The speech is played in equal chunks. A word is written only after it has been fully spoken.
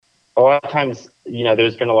a lot of times,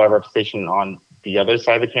 there's been a lot of representation on the other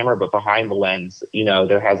side of the camera, but behind the lens,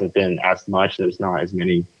 there hasn't been as much. There's not as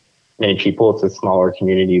many people. It's a smaller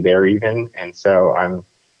community there even. And so I'm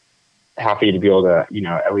happy to be able to,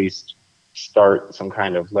 at least start some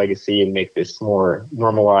kind of legacy and make this more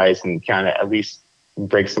normalized and kind of at least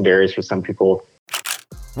break some barriers for some people.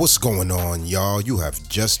 What's going on, y'all? You have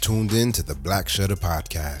just tuned in to the Black Shutter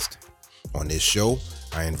Podcast. On this show,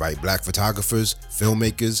 I invite Black photographers,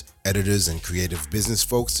 filmmakers, editors, and creative business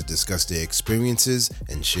folks to discuss their experiences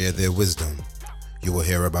and share their wisdom. You will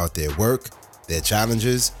hear about their work, their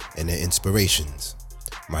challenges, and their inspirations.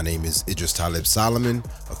 My name is Idris Talib Solomon,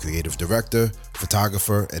 a creative director,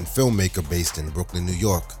 photographer, and filmmaker based in Brooklyn, New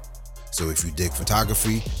York. So if you dig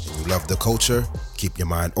photography and you love the culture, keep your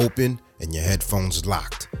mind open and your headphones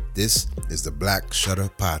locked. This is the Black Shutter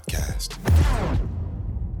Podcast.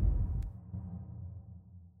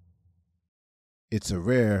 It's a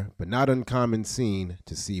rare but not uncommon scene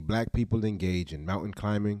to see Black people engage in mountain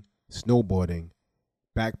climbing, snowboarding,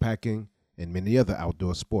 backpacking, and many other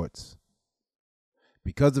outdoor sports.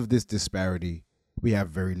 Because of this disparity, we have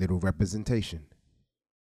very little representation.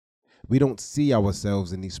 We don't see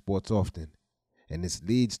ourselves in these sports often, and this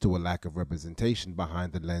leads to a lack of representation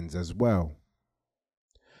behind the lens as well.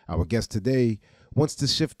 Our guest today wants to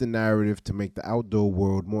shift the narrative to make the outdoor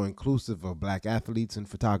world more inclusive of Black athletes and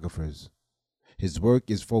photographers. His work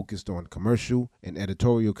is focused on commercial and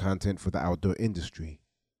editorial content for the outdoor industry.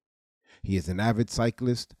 He is an avid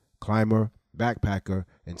cyclist, climber, backpacker,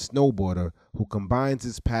 and snowboarder who combines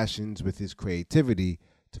his passions with his creativity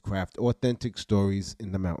to craft authentic stories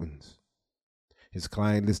in the mountains. His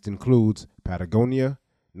client list includes Patagonia,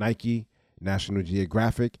 Nike, National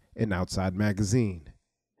Geographic, and Outside Magazine.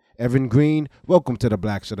 Evan Green, welcome to the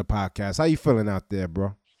Black Shutter Podcast. How you feeling out there,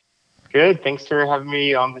 bro? Good. Thanks for having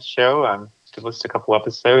me on the show. Just listened to a couple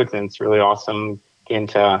episodes, and it's really awesome getting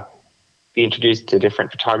to be introduced to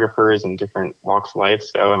different photographers and different walks of life.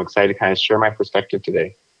 So I'm excited to kind of share my perspective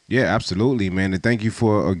today. Yeah, absolutely, man. And thank you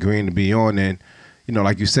for agreeing to be on and,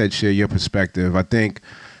 like you said, share your perspective. I think,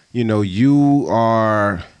 you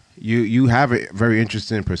have a very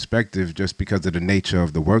interesting perspective just because of the nature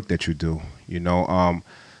of the work that you do.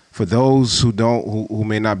 For those who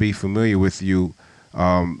may not be familiar with you,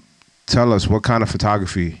 tell us, what kind of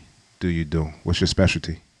photography do you do? What's your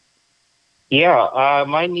specialty? Yeah,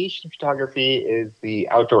 my niche in photography is the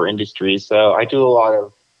outdoor industry. So I do a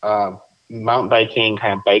lot of mountain biking,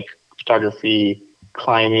 kind of bike photography,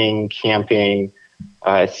 climbing, camping,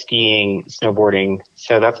 skiing, snowboarding.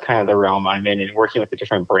 So that's kind of the realm I'm in, and working with the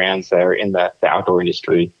different brands that are in the outdoor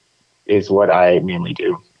industry is what I mainly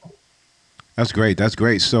do. That's great. That's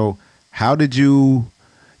great. So how did you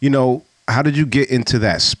get into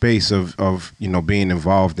that space of being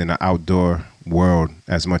involved in the outdoor world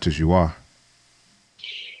as much as you are?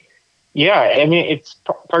 Yeah, I mean, it's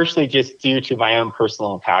partially just due to my own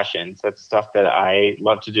personal passions. That's stuff that I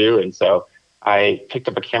love to do. And so I picked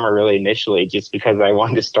up a camera really initially just because I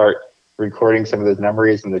wanted to start recording some of those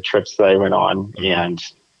memories and the trips that I went on and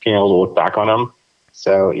being able to look back on them.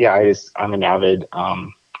 So yeah, I'm an avid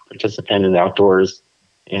participant in the outdoors,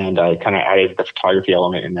 and I kind of added the photography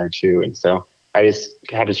element in there too. And so I just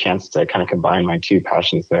had a chance to kind of combine my two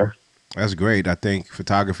passions there. That's great. I think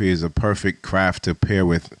photography is a perfect craft to pair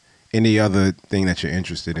with any other thing that you're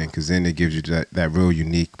interested in, because then it gives you that real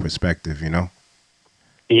unique perspective,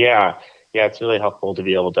 Yeah, it's really helpful to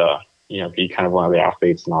be able to, be kind of one of the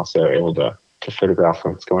athletes and also able to photograph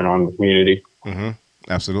what's going on in the community. Mm-hmm.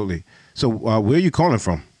 Absolutely. So where are you calling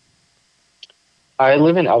from? I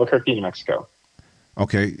live in Albuquerque, New Mexico.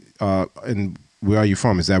 Okay. And where are you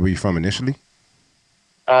from? Is that where you're from initially?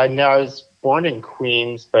 No, I was born in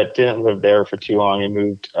Queens, but didn't live there for too long. I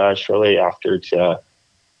moved shortly after to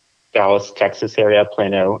Dallas, Texas area,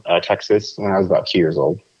 Plano, Texas, when I was about 2 years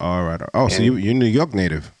old. All right. Oh, so you're New York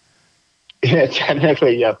native. Yeah,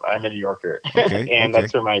 technically, yep. I'm a New Yorker. Okay, and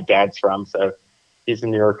that's where my dad's from. So he's a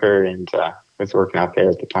New Yorker and was working out there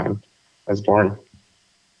at the time I was born.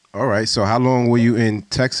 All right. So how long were you in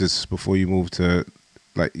Texas before you moved to,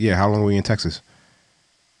 how long were you in Texas?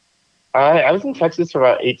 I was in Texas for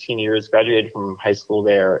about 18 years, graduated from high school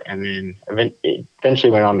there, and then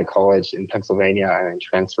eventually went on to college in Pennsylvania and then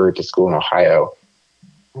transferred to school in Ohio.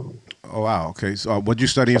 Oh, wow. Okay. So what did you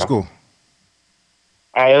study in school?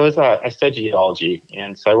 I studied geology,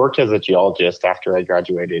 and so I worked as a geologist after I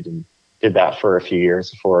graduated and did that for a few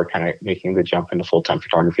years before kind of making the jump into full-time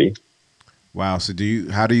photography. Wow. So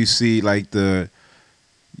how do you see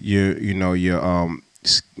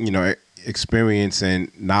your experience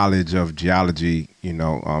and knowledge of geology,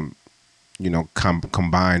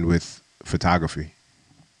 combined with photography?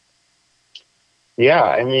 Yeah,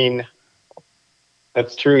 I mean,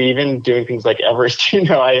 that's true. Even doing things like Everest,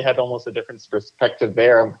 I had almost a different perspective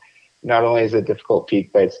there. Not only is it a difficult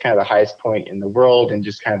peak, but it's kind of the highest point in the world, and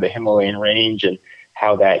just kind of the Himalayan range, and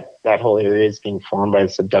how that whole area is being formed by the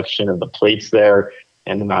subduction of the plates there,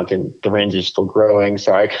 and the range is still growing.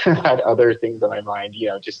 So I kind of had other things on my mind,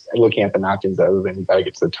 just looking at the mountains, other than you got to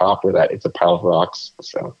get to the top where that it's a pile of rocks.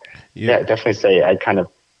 So Yeah. yeah, definitely say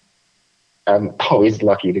I'm always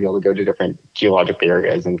lucky to be able to go to different geological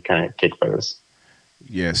areas and kind of take photos.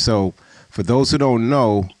 Yeah. So for those who don't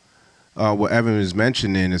know, what Evan was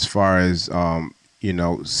mentioning as far as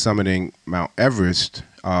summiting Mount Everest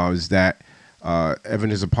is that Evan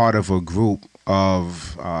is a part of a group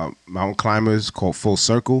of mountain climbers called Full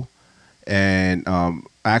Circle, and I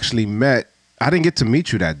actually met. I didn't get to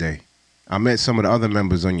meet you that day. I met some of the other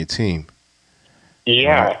members on your team. Right.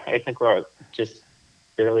 Yeah, I think we're just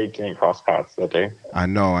barely didn't cross paths that day. I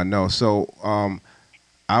know. I know. So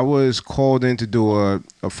I was called in to do a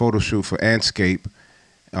photo shoot for Andscape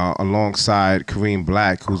alongside Kareem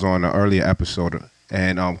Black, who's on an earlier episode.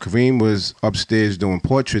 And Kareem was upstairs doing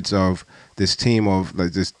portraits of this team of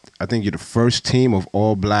like this. I think you're the first team of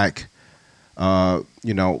all black,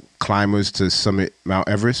 climbers to summit Mount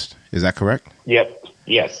Everest. Is that correct? Yep.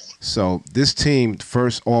 Yes. So this team,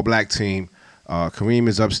 first all black team, Kareem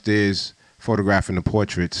is upstairs photographing the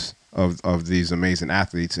portraits of these amazing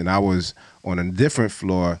athletes, and I was on a different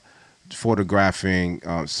floor photographing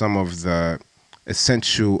some of the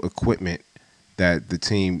essential equipment that the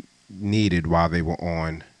team needed while they were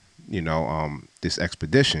on, this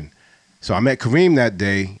expedition. So I met Kareem that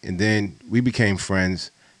day, and then we became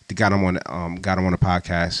friends. Got him on the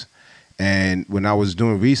podcast, and when I was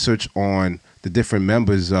doing research on the different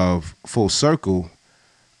members of Full Circle,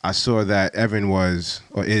 I saw that Evan was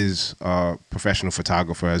or is a professional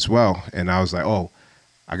photographer as well, and I was like, oh,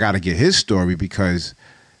 I got to get his story because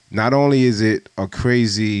not only is it not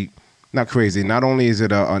only is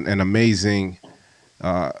it an amazing,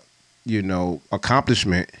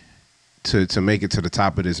 accomplishment to make it to the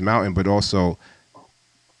top of this mountain, but also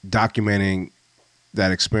documenting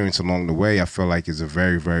that experience along the way, I feel like is a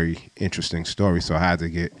very, very interesting story. So I had to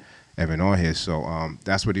get Evan on here. So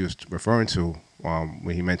that's what he was referring to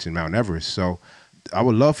when he mentioned Mount Everest. So I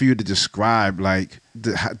would love for you to describe like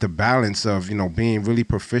the balance of being really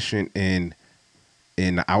proficient in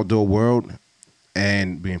the outdoor world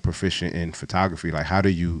and being proficient in photography. Like, how do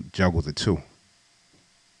you juggle the two?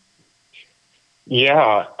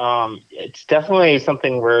 Yeah. It's definitely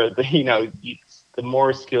something where the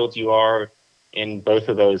more skilled you are in both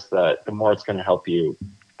of those, the more it's going to help you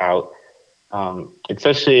out.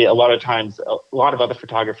 Especially a lot of times, a lot of other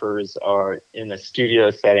photographers are in a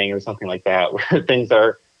studio setting or something like that, where things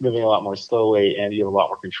are moving a lot more slowly and you have a lot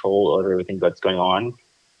more control over everything that's going on.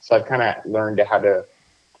 So I've kind of learned how to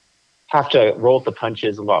have to roll with the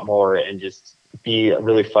punches a lot more and just be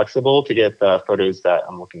really flexible to get the photos that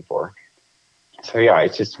I'm looking for. So yeah,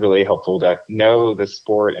 it's just really helpful to know the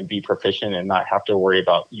sport and be proficient and not have to worry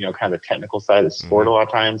about, kind of the technical side of the sport a lot of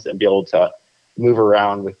times, and be able to move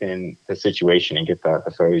around within the situation and get the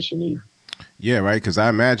photos you need. Yeah, right. Because I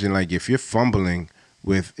imagine like if you're fumbling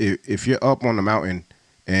with if you're up on the mountain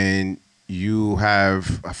and you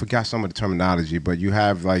have, I forgot some of the terminology, but you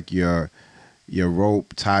have like your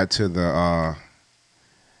rope tied to the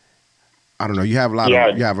I don't know. Yeah.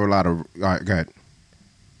 You have a lot of. All right, go ahead.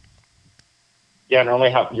 Yeah,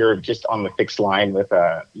 normally you're just on the fixed line with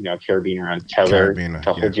a carabiner and tether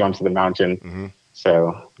to hold you onto the mountain. Mm-hmm.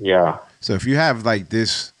 So yeah. So if you have like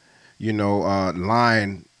this,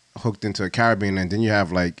 line hooked into a carabiner, and then you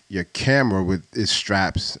have like your camera with its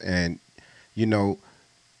straps, and you're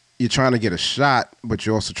trying to get a shot, but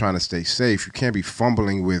you're also trying to stay safe. You can't be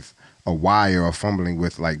fumbling with a wire or fumbling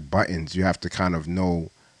with like buttons. You have to kind of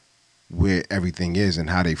know where everything is and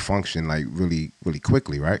how they function, like really, really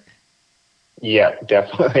quickly, right? Yeah,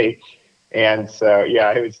 definitely. And so,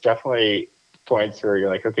 yeah, it was definitely points where you're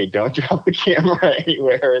like, okay, don't drop the camera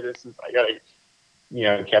anywhere. I got to,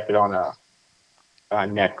 kept it on a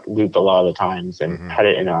neck loop a lot of the times and had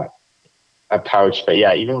it in a pouch. But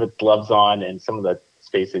yeah, even with gloves on and some of the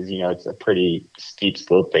spaces, it's a pretty steep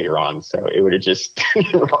slope that you're on. So it would have just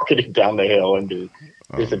rocketed down the hill and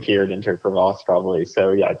disappeared into a crevasse probably.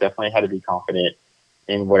 So yeah, definitely had to be confident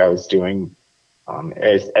in what I was doing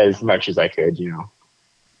as much as I could,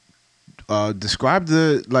 Describe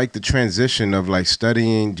the transition of like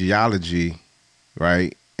studying geology,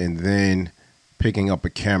 right, and then picking up a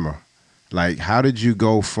camera. Like, how did you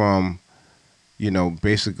go from,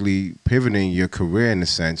 basically pivoting your career in a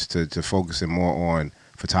sense to focusing more on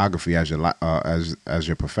photography as your as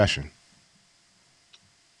your profession?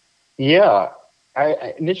 Yeah.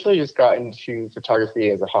 I initially just got into photography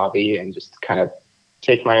as a hobby and just kind of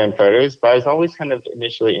take my own photos, but I was always kind of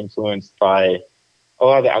initially influenced by a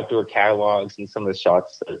lot of the outdoor catalogs and some of the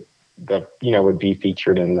shots that would be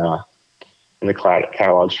featured in the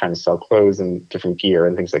catalogs trying to sell clothes and different gear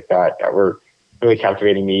and things like that that were really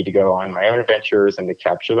captivating me to go on my own adventures and to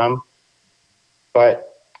capture them. But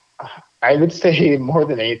I would say more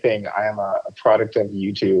than anything, I am a product of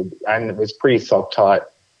YouTube. I was pretty self-taught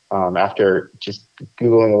after just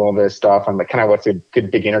Googling a little bit of stuff on kind of what's a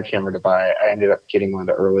good beginner camera to buy. I ended up getting one of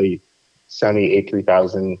the early Sony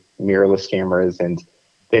A3000 mirrorless cameras and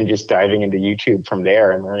then just diving into YouTube from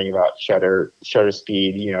there and learning about shutter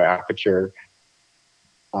speed, aperture,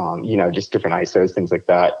 just different ISOs, things like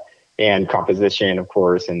that, and composition, of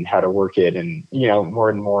course, and how to work it, and more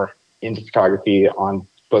and more into photography on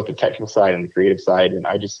both the technical side and the creative side, and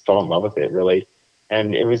I just fell in love with it really,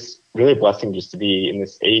 and it was really a blessing just to be in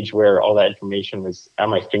this age where all that information was at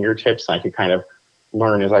my fingertips, and I could kind of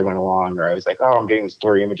learn as I went along, or I was like, oh, I'm getting these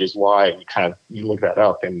blurry images, why? And you look that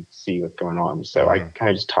up and see what's going on. So I kind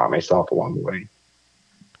of just taught myself along the way.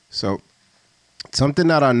 So something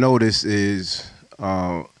that I noticed is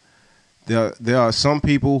there are some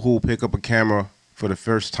people who pick up a camera for the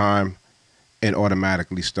first time and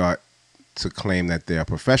automatically start to claim that they're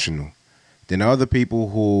professional. Then other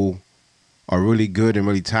people who are really good and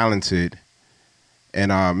really talented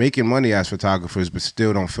and are making money as photographers but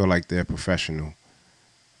still don't feel like they're professional,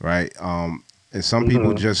 right? And some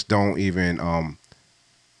people just don't even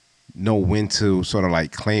know when to sort of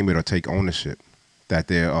like claim it or take ownership that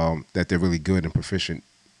they're really good and proficient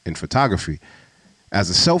in photography. As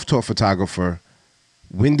a self-taught photographer,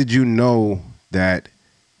 when did you know that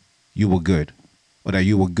you were good or that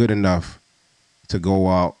you were good enough to go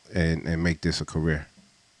out and make this a career?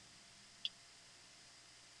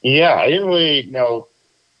 Yeah, I didn't really know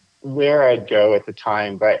where I'd go at the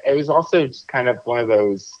time, but it was also just kind of one of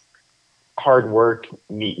those hard work,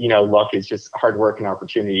 luck is just hard work and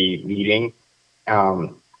opportunity meeting,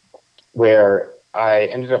 where I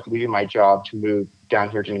ended up leaving my job to move down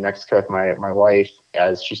here to New Mexico with my wife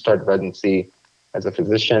as she started residency as a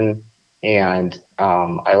physician. And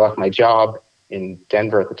I left my job in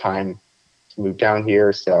Denver at the time to move down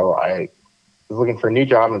here. So I was looking for a new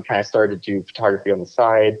job and kind of started to do photography on the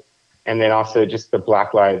side. And then also just the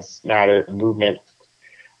Black Lives Matter movement.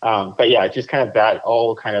 But yeah, just kind of that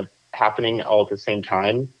all kind of happening all at the same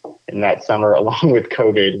time in that summer, along with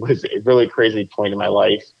COVID, was a really crazy point in my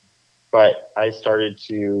life. But I started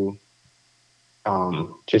to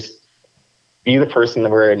just be the person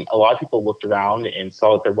where a lot of people looked around and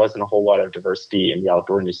saw that there wasn't a whole lot of diversity in the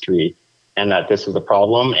outdoor industry and that this was a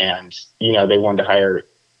problem. And, they wanted to hire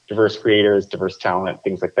diverse creators, diverse talent,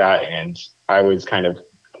 things like that. And I was kind of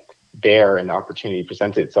there and the opportunity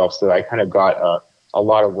presented itself. So I kind of got a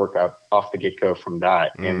lot of work off the get-go from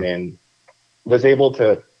that, and then was able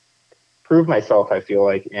to prove myself, I feel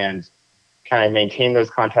like, and kind of maintain those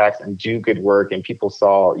contacts and do good work. And people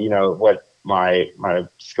saw, what my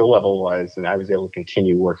skill level was, and I was able to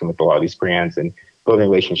continue working with a lot of these brands and building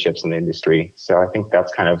relationships in the industry. So I think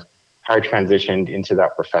that's kind of how I transitioned into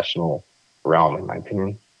that professional realm, in my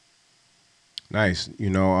opinion. Nice.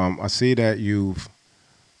 I see that you've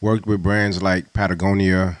worked with brands like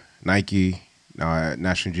Patagonia, Nike,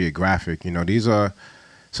 National Geographic. These are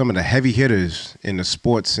some of the heavy hitters in the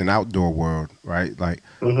sports and outdoor world, right? Like,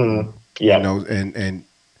 yeah, and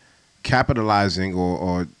capitalizing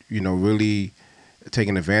or really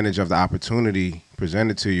taking advantage of the opportunity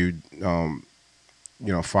presented to you,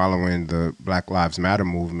 following the Black Lives Matter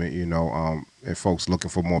movement, and folks looking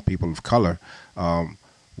for more people of color.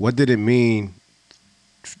 What did it mean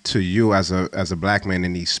to you as a black man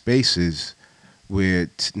in these spaces where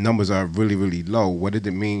numbers are really, really low? What did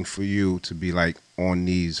it mean for you to be like on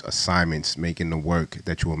these assignments, making the work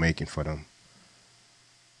that you were making for them?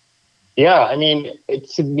 Yeah, I mean,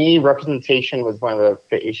 to me, representation was one of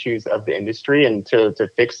the issues of the industry, and to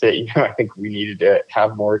fix it, I think we needed to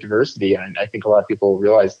have more diversity, and I think a lot of people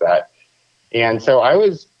realized that. And so I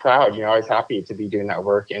was proud, I was happy to be doing that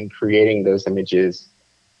work and creating those images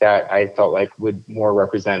that I felt like would more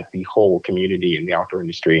represent the whole community in the outdoor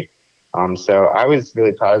industry. So I was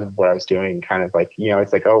really proud of what I was doing, kind of like,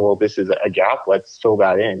 it's like, oh, well, this is a gap, let's fill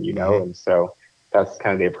that in, and so that's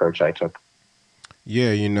kind of the approach I took.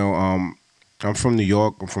 Yeah, I'm from New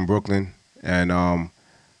York, I'm from Brooklyn, and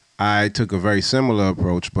I took a very similar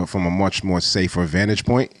approach, but from a much more safer vantage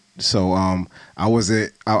point. So I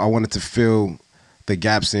wanted to fill the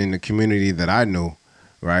gaps in the community that I knew,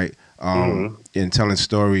 right? In telling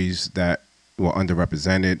stories that were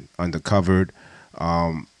underrepresented, undercovered.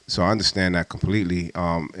 So I understand that completely.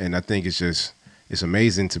 And I think it's it's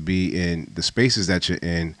amazing to be in the spaces that you're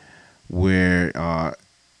in where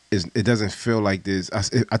it doesn't feel like there's.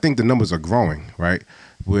 I think the numbers are growing, right?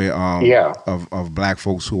 Where Yeah. of black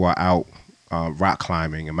folks who are out rock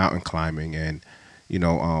climbing and mountain climbing, and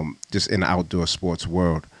just in the outdoor sports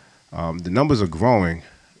world, the numbers are growing.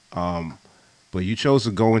 But you chose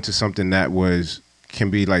to go into something that can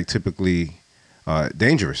be like typically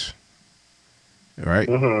dangerous, right?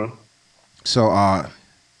 Hmm. So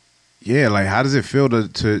yeah, like how does it feel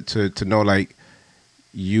to know like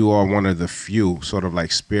you are one of the few sort of like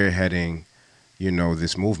spearheading,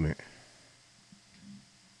 this movement?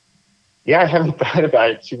 Yeah, I haven't thought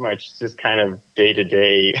about it too much. It's just kind of day to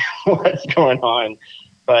day what's going on.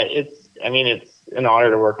 But I mean, it's an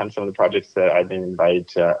honor to work on some of the projects that I've been invited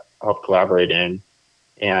to help collaborate in.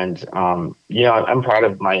 And, I'm proud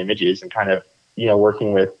of my images and kind of,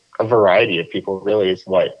 working with a variety of people really is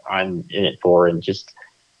what I'm in it for. And just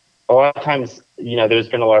a lot of times, there's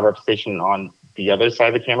been a lot of representation on the other side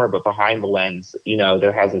of the camera, but behind the lens,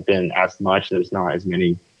 there hasn't been as much. There's not as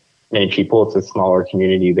many people. It's a smaller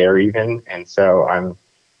community there even. And so I'm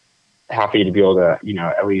happy to be able to,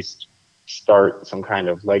 at least start some kind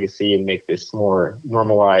of legacy and make this more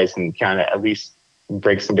normalized and kind of at least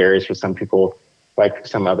break some barriers for some people like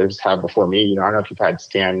some others have before me. I don't know if you've had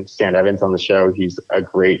Stan Evans on the show. He's a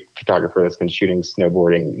great photographer that's been shooting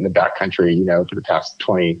snowboarding in the backcountry, for the past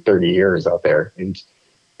 20, 30 years out there. And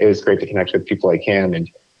it was great to connect with people like him and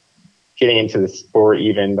getting into the sport.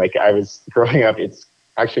 Even like I was growing up, it's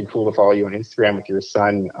actually cool to follow you on Instagram with your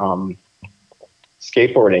son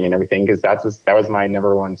skateboarding and everything, because that was my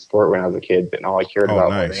number one sport when I was a kid, and all I cared Oh,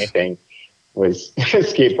 about more than nice. anything was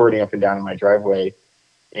skateboarding up and down in my driveway.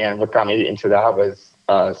 And what got me into that was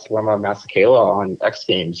Salema Masakela on X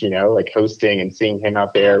Games, like hosting and seeing him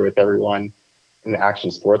out there with everyone in the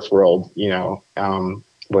action sports world,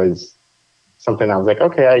 was something I was like,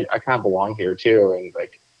 okay, I kind of belong here too. And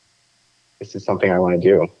like, this is something I want to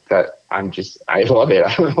do that I love it.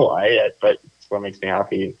 I don't know why yet, but it's what makes me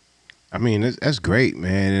happy. I mean, that's great,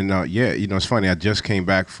 man. And yeah, it's funny. I just came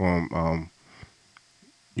back from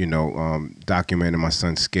documenting my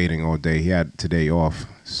son skating all day. He had today off,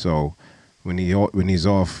 so when he's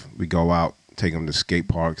off, we go out, take him to skate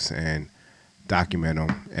parks, and document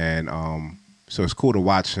him. And so it's cool to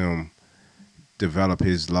watch him develop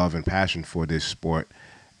his love and passion for this sport.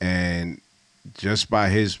 And just by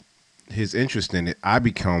his interest in it, I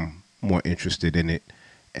become more interested in it,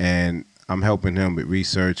 and I'm helping him with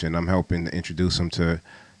research, and I'm helping to introduce him to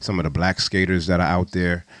some of the black skaters that are out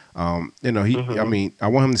there. I Hmm. mean, I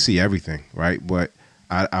want him to see everything, right? But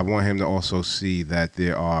I want him to also see that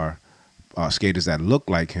there are skaters that look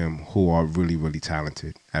like him who are really, really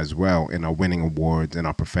talented as well and are winning awards and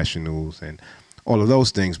are professionals and all of those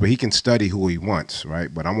things. But he can study who he wants,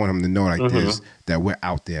 right? But I want him to know like this, Hmm. that we're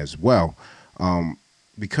out there as well.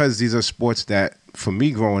 Because these are sports that, for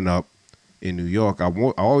me growing up in New York, I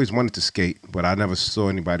always wanted to skate, but I never saw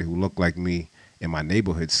anybody who looked like me in my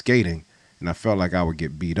neighborhood skating, and I felt like I would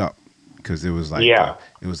get beat up because it was like Yeah.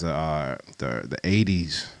 the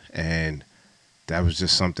 '80s, and that was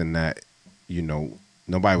just something that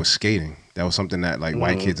nobody was skating. That was something that like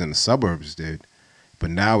white Hmm. kids in the suburbs did. But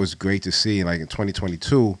now it's great to see, like in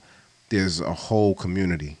 2022, there's a whole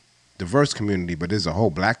community, diverse community, but there's a whole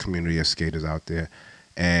black community of skaters out there,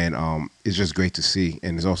 and it's just great to see.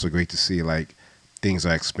 And it's also great to see like things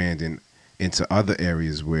are expanding into other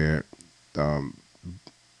areas where um,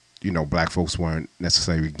 black folks weren't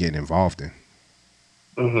necessarily getting involved in.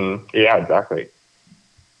 Hmm. Yeah, exactly.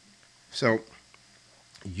 So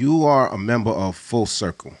you are a member of Full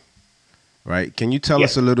Circle, right? Can you tell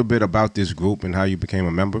us a Yes. little bit about this group and how you became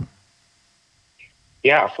a member?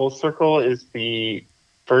 Yeah. Full Circle is the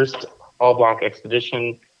first all black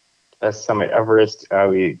expedition to Summit Everest.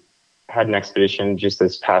 We had an expedition just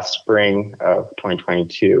this past spring of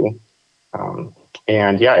 2022.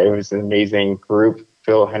 And yeah, it was an amazing group.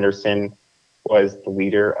 Phil Henderson was the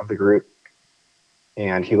leader of the group,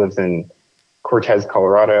 and he lives in Cortez,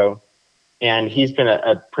 Colorado. And he's been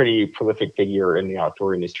a pretty prolific figure in the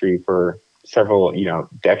outdoor industry for several,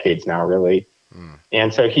 decades now, really. Mm.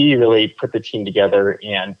 And so he really put the team together.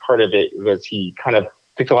 And part of it was he kind of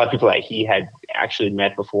picked a lot of people that he had actually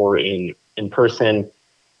met before in person,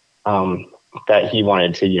 um, that he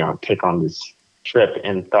wanted to, take on this trip,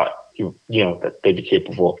 and thought that they'd be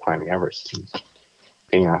capable of climbing Everest and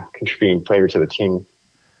being a contributing player to the team.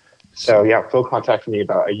 So So, yeah, Phil contacted me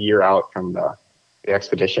about a year out from the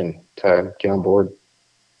expedition to get on board.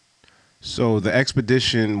 so the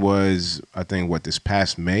expedition was, I think, what, this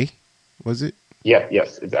past May, was it? Yeah,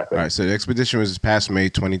 yes, All exactly. right, so the expedition was this past May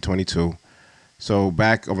 2022. So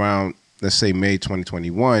back around let's say May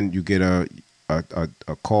 2021, you get a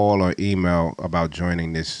call or email about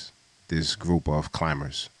joining this group of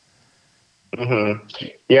climbers.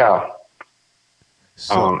 Yeah.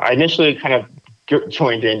 So I initially kind of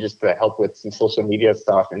joined in just to help with some social media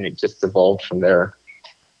stuff, and it just evolved from there.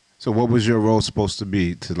 so what was your role supposed to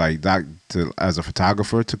be? To like to as a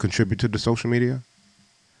photographer to contribute to the social media?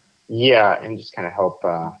 Yeah, and just kind of help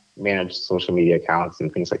manage social media accounts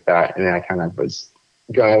and things like that. And then I kind of was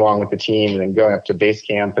going along with the team, and then going up to base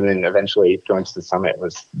camp, and then eventually going to the summit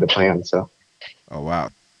was the plan. So. Oh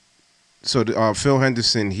wow. So Phil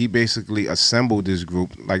Henderson, he basically assembled this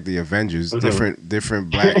group like the Avengers, different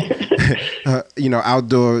black,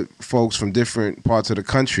 outdoor folks from different parts of the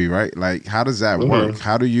country, right? Like, how does that work?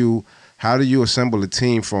 How do you assemble a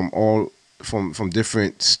team from from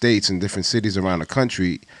different states and different cities around the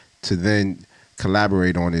country to then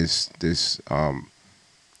collaborate on this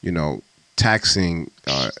taxing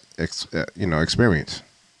experience?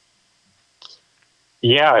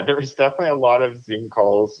 Yeah, there was definitely a lot of Zoom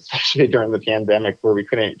calls, especially during the pandemic, where we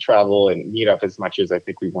couldn't travel and meet up as much as I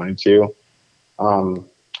think we wanted to.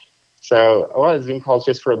 So a lot of Zoom calls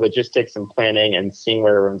just for logistics and planning and seeing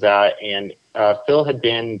where everyone's at. And Phil had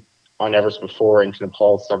been on Everest before and to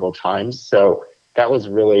Nepal several times. So that was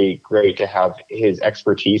really great to have his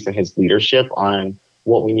expertise and his leadership on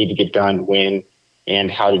what we need to get done, when, and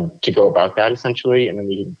how to go about that, essentially. And then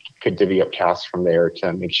we could divvy up tasks from there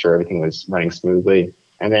to make sure everything was running smoothly.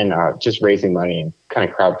 And then just raising money and kind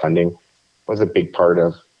of crowdfunding was a big part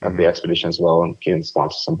of the expedition as well, and getting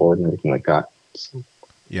sponsors on board and everything like that. So.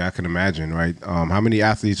 Yeah, I can imagine, right? How many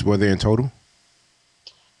athletes were there in total?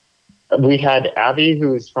 We had Abby,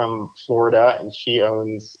 who's from Florida, and she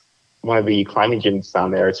owns one of the climbing gyms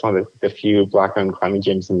down there. It's one of the few Black-owned climbing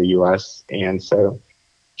gyms in the U.S., and so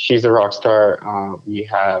she's a rock star. We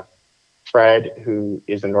have Fred, who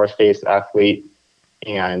is a North Face athlete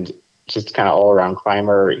and just kind of all-around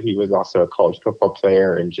climber. He was also a college football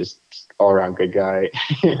player and just all-around good guy.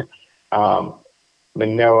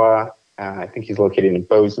 Manoa, I think he's located in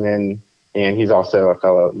Bozeman, and he's also a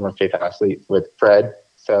fellow North Face athlete with Fred.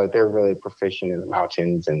 So they're really proficient in the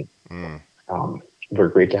mountains, and they're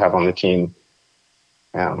great to have on the team.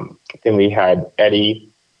 Then we had Eddie.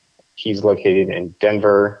 He's located in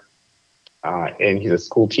Denver, and he's a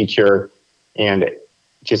school teacher and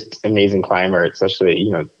just amazing climber,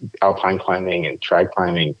 especially, alpine climbing and trad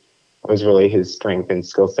climbing was really his strength and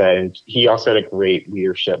skill set. And he also had a great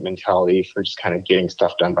leadership mentality for just kind of getting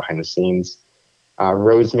stuff done behind the scenes.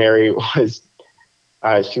 Rosemary was,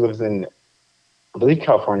 she lives in, I believe,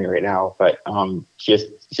 California right now, but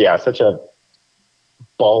such a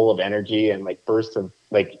ball of energy and burst of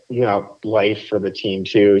life for the team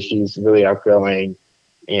too. She's really outgoing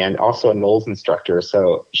and also a Knowles instructor.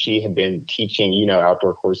 So she had been teaching,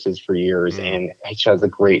 outdoor courses for years, and she has a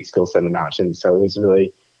great skill set in the mountains. So it was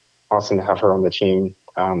really awesome to have her on the team.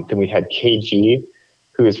 Then we had KG,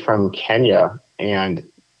 who is from Kenya, and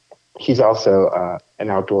he's also an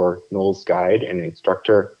outdoor Knowles guide and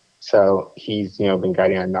instructor. So he's, been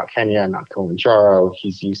guiding on Mount Kenya, Mount Kilimanjaro.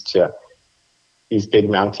 He's used to these big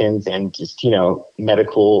mountains and just,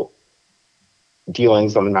 medical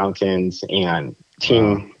dealings on the mountains and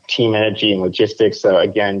team energy and logistics. So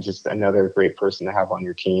again, just another great person to have on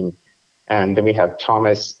your team. And then we have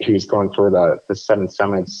Thomas, who's going for the 7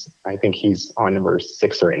 summits. I think he's on number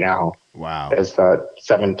 6 right now. Wow. As the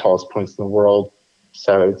 7 tallest points in the world.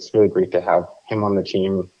 So it's really great to have him on the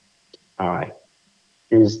team.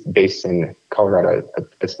 He's based in Colorado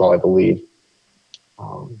as well, I believe.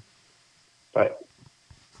 But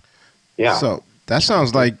yeah. So that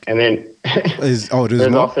sounds like. And then there's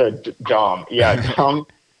also Dom. Yeah, Dom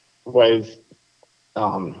was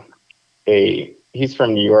he's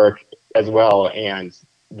from New York as well, and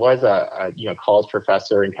was a college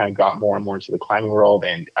professor, and kind of got more and more into the climbing world,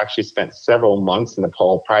 and actually spent several months in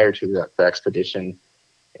Nepal prior to the expedition,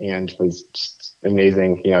 and was just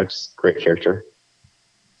amazing. Just great character.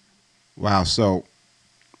 Wow. So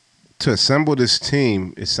to assemble this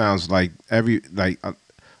team, it sounds like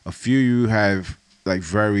a few you have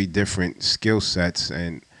very different skill sets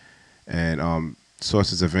and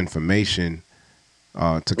sources of information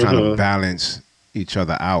to kind of balance each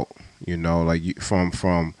other out.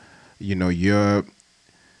 From your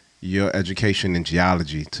education in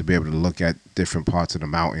geology to be able to look at different parts of the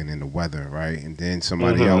mountain and the weather, right? And then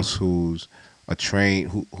somebody else who's a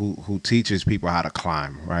who teaches people how to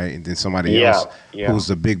climb, right? And then somebody else who's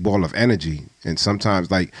a big ball of energy. And sometimes,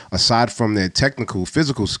 aside from their technical,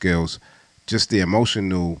 physical skills, just the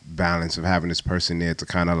emotional balance of having this person there to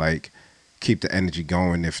kind of keep the energy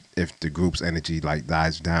going if the group's energy like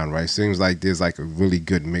dies down, right? Seems like there's like a really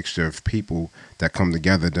good mixture of people that come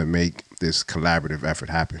together to make this collaborative effort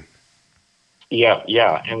happen. Yeah,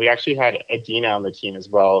 yeah. And we actually had Adina on the team as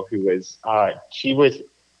well, who was she was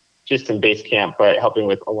just in base camp, but helping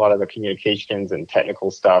with a lot of the communications and technical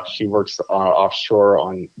stuff. She works offshore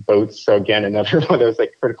on boats. So again, another one of those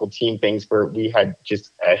like critical team things where we had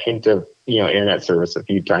just a hint of, internet service a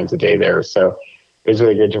few times a day there. So it was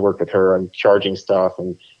really good to work with her on charging stuff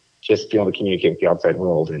and just being able to communicate with the outside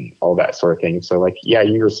world and all that sort of thing. So like, yeah,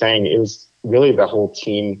 you were saying it was really the whole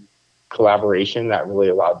team collaboration that really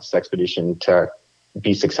allowed this expedition to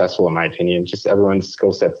be successful, in my opinion. Just everyone's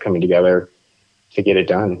skill sets coming together to get it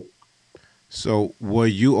done. So were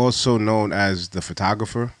you also known as the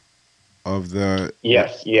photographer of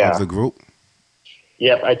Yes, yeah. the group?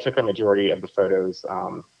 Yep, I took a majority of the photos.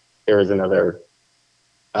 There was another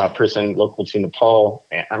person local to Nepal,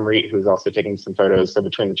 Amrit, who was also taking some photos. So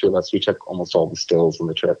between the two of us, we took almost all the stills on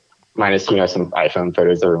the trip, minus some iPhone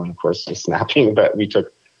photos. Everyone, of course, was snapping, but we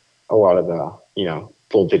took a lot of the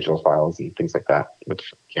full digital files and things like that with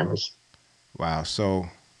cameras. Wow. So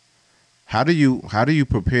how do you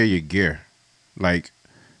prepare your gear? Like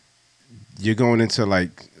you're going into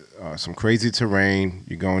like some crazy terrain.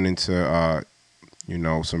 You're going into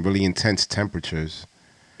some really intense temperatures,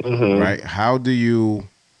 Hmm. right? How do you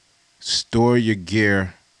store your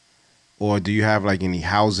gear, or do you have like any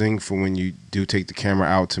housing for when you do take the camera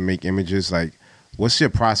out to make images? Like, what's your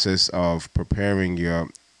process of preparing your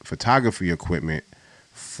photography equipment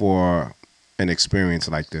for an experience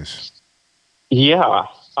like this? Yeah.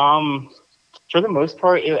 For the most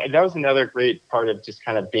part, that was another great part of just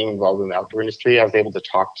kind of being involved in the outdoor industry. I was able to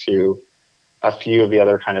talk to a few of the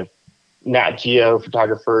other kind of Nat Geo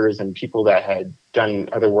photographers and people that had done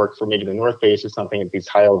other work for maybe the North Face or something at these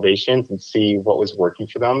high elevations and see what was working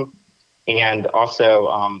for them. And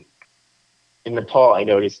also in Nepal, I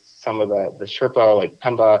noticed some of the Sherpa, like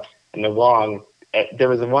Pemba and Nawang, there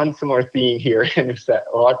was one similar theme here, and it's that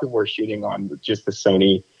a lot of people were shooting on just the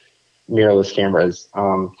Sony mirrorless cameras,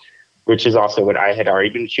 which is also what I had already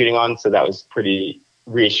been shooting on. So that was pretty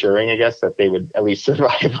reassuring, I guess, that they would at least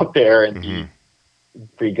survive up there and Hmm. be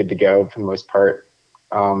pretty good to go for the most part.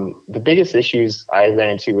 The biggest issues I ran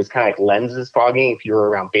into was kind of like lenses fogging. If you were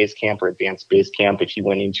around base camp or advanced base camp, if you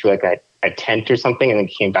went into like a tent or something and then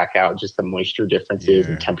came back out, just the moisture differences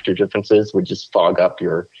and Yeah. temperature differences would just fog up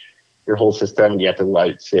your whole system. You have to let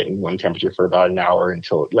it sit in one temperature for about an hour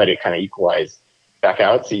until let it kind of equalize back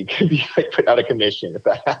out. So you could be like put out of commission if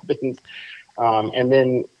that happens. And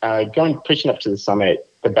then pushing up to the summit,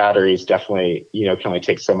 the batteries definitely, can only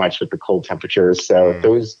take so much with the cold temperatures. So Mm.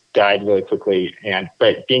 those died really quickly.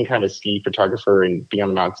 But being kind of a ski photographer and being on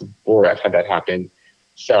the mountains before, I've had that happen.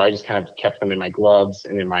 So I just kind of kept them in my gloves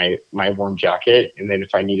and in my warm jacket. And then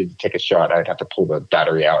if I needed to take a shot, I'd have to pull the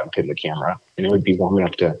battery out and put in the camera. And it would be warm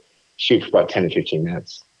enough to shoot for about 10 to 15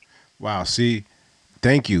 minutes. Wow. See,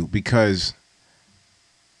 thank you, because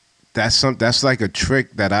that's like a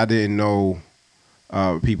trick that I didn't know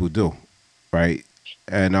people do, right?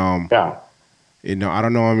 And Yeah. I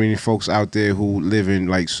don't know how many folks out there who live in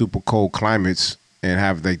like super cold climates and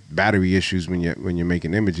have like battery issues when you're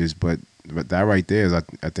making images, but that right there is I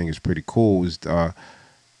think is pretty cool. Is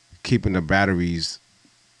keeping the batteries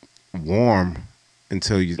warm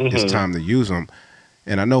until it's Hmm. time to use them.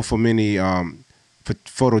 And I know for many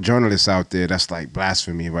photojournalists out there, that's like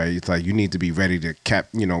blasphemy, right? It's like you need to be ready to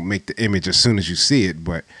make the image as soon as you see it.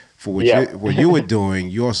 But for Yep. what you were doing,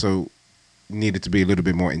 you also needed to be a little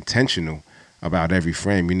bit more intentional about every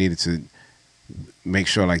frame. You needed to make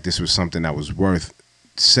sure like this was something that was worth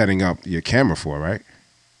setting up your camera for, right?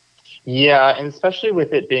 Yeah, and especially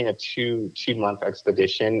with it being a two month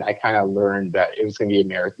expedition, I kind of learned that it was going to be a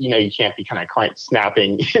marathon. You can't be kind of quite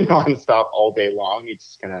snapping nonstop all day long. It's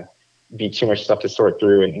just going to be too much stuff to sort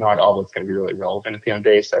through, and not all of it's going to be really relevant at the end of the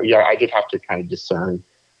day. So yeah, I did have to kind of discern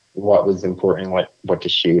what was important, what to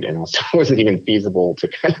shoot, and also was it even feasible to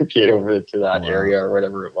kind of get over to that Wow. area or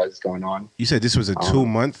whatever it was going on. You said this was a two Um,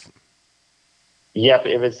 month. yep,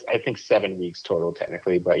 it was I think 7 weeks total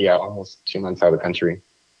technically, but yeah, almost 2 months out of the country.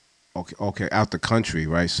 Okay, okay, out the country,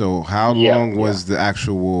 right? So how Yeah, long yeah. was the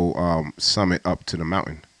actual summit up to the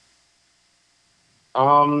mountain?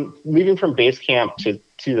 Leaving from base camp to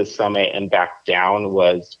the summit and back down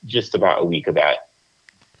was just about a week of that.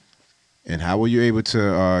 And how were you able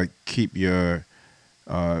to keep your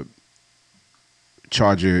uh,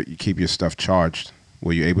 keep your stuff charged?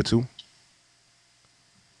 Were you able to?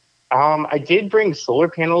 I did bring solar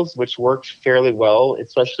panels, which worked fairly well,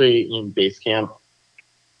 especially in base camp.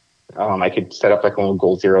 I could set up like a little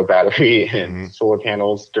Goal Zero battery and Mm-hmm. solar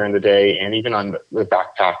panels during the day, and even on the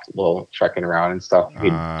backpack, while trekking around and stuff, you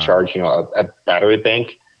could charge, a battery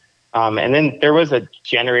bank. And then there was a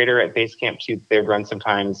generator at base camp too. They run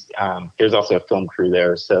sometimes. There's also a film crew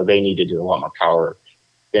there, so they need to do a lot more power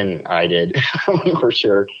than I did for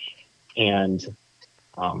sure. And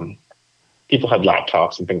people had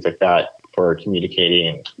laptops and things like that for communicating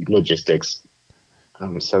and logistics.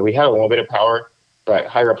 So we had a little bit of power, but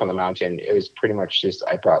higher up on the mountain, it was pretty much just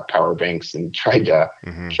I brought power banks and tried to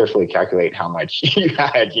carefully calculate how much you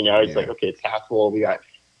had. It's like, okay, it's half full. We got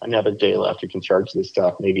another day left. We can charge this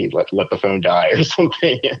stuff. Maybe let the phone die or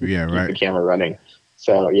something. And keep the camera running.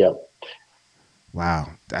 So yeah. Wow,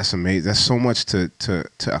 that's amazing. That's so much to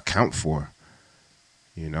account for.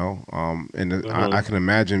 I can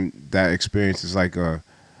imagine that experience is like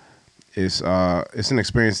it's an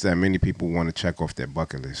experience that many people want to check off their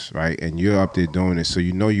bucket list, right? And you're up there doing it, so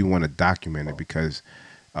you want to document it because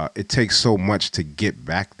it takes so much to get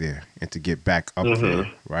back there and to get back up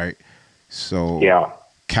there, right? So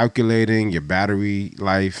calculating your battery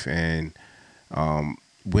life and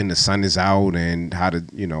when the sun is out and how to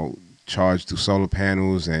charge through solar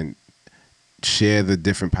panels and share the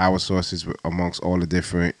different power sources amongst all the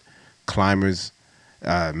different climbers.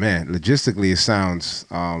 Man, logistically,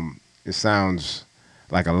 it sounds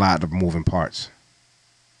like a lot of moving parts.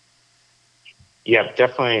 Yeah,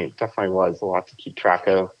 definitely was a lot to keep track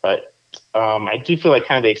of. But I do feel like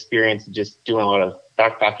kind of the experience of just doing a lot of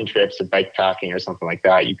backpacking trips or bike packing or something like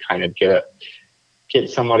that, you kind of get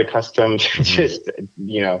somewhat accustomed to just,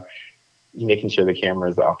 making sure the camera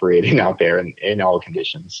is operating out there in all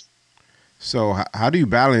conditions. So how do you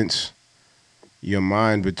balance your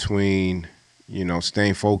mind between,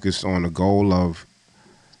 staying focused on the goal of,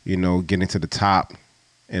 getting to the top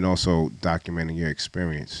and also documenting your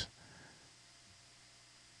experience?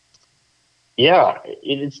 Yeah,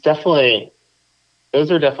 those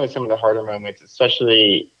are definitely some of the harder moments,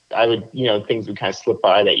 especially things would kind of slip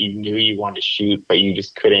by that you knew you wanted to shoot, but you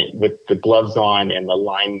just couldn't with the gloves on and the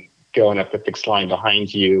line going up the fixed line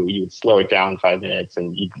behind you. You would slow it down 5 minutes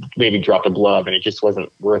and you'd maybe drop a glove and it just wasn't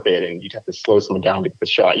worth it. And you'd have to slow someone down to get the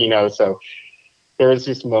shot, so there was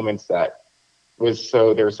just moments that they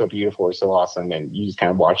were so beautiful or so awesome. And you just kind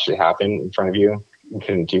of watched it happen in front of you and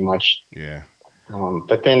couldn't do much. Yeah.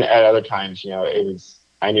 But then at other times,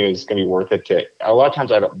 I knew it was going to be worth it a lot of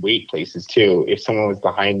times I'd wait places too. If someone was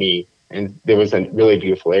behind me and there was a really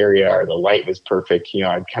beautiful area or the light was perfect,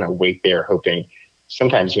 I'd kind of wait there hoping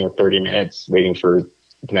sometimes, 30 minutes waiting for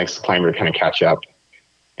the next climber to kind of catch up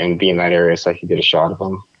and be in that area so I could get a shot of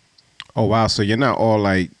them. Oh, wow. So you're not all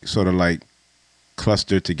sort of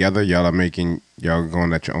clustered together. Y'all going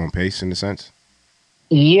at your own pace in a sense?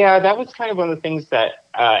 Yeah, that was kind of one of the things that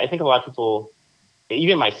I think a lot of people,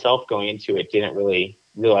 even myself going into it, didn't really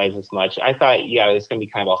realize as much. I thought, it's going to be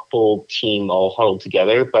kind of a full team all huddled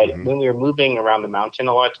together. But when we were moving around the mountain,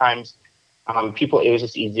 a lot of times, it was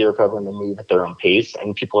just easier for everyone to move at their own pace,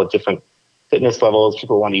 and people at different fitness levels,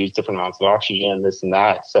 people want to use different amounts of oxygen, this and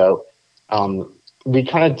that. So we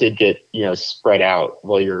kind of did get, spread out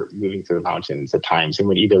while you're moving through the mountains at times, and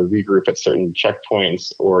would either regroup at certain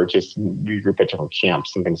checkpoints or just regroup at different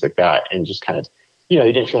camps and things like that. And just kind of, you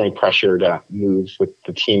didn't feel any pressure to move with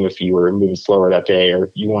the team if you were moving slower that day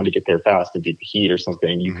or you wanted to get there fast and beat the heat or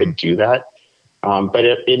something, you could do that. But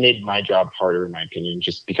it made my job harder, in my opinion,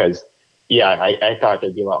 just because I thought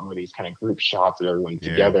there'd be a lot more of these kind of group shots of everyone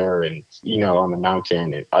together and, on the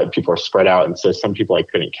mountain. And people are spread out. And so some people I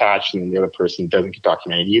couldn't catch, and the other person doesn't get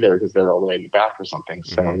documented either because they're all the way in the back or something.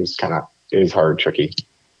 So it was hard, tricky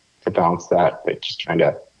to balance that, but just trying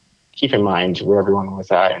to keep in mind where everyone was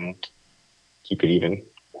at and keep it even.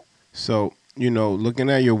 So, looking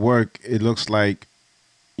at your work, it looks like,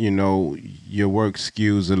 your work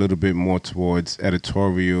skews a little bit more towards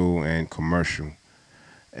editorial and commercial.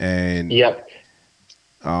 And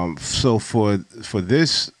so for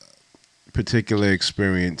this particular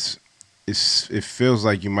experience, it feels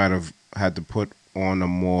like you might have had to put on a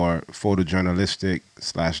more photojournalistic /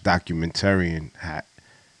 documentarian hat.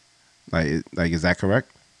 Like, is that correct?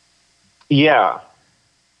 Yeah.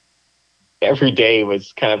 Every day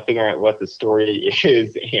was kind of figuring out what the story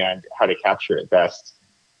is and how to capture it best.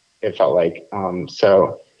 It felt like,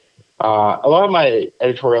 so a lot of my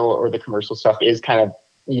editorial or the commercial stuff is kind of,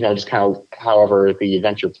 just kind of however the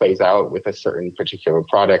adventure plays out with a certain particular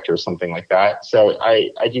product or something like that. So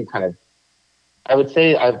I do kind of, I would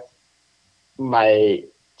say my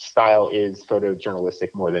style is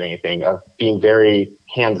photojournalistic more than anything, of being very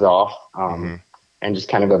hands off and just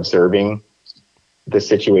kind of observing the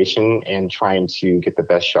situation and trying to get the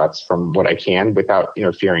best shots from what I can without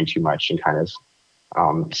interfering too much and kind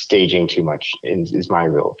of staging too much is my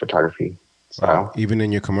real photography style. Even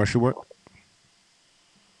in your commercial work?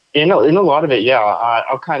 In a lot of it, yeah.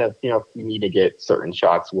 I'll kind of, if we need to get certain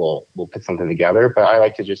shots, we'll put something together. But I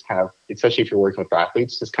like to just kind of, especially if you're working with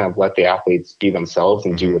athletes, just kind of let the athletes be themselves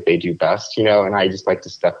and do what they do best, And I just like to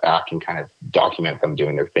step back and kind of document them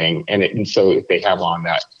doing their thing. And so if they have on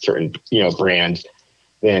that certain, brand,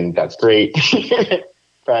 then that's great.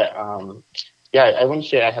 But yeah, I wouldn't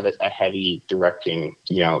say I have a heavy directing,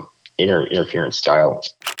 interference style.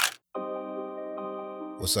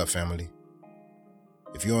 What's up, family?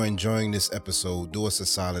 If you're enjoying this episode, do us a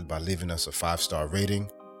solid by leaving us a 5-star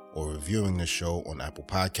rating or reviewing the show on Apple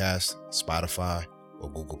Podcasts, Spotify, or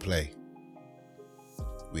Google Play.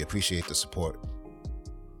 We appreciate the support.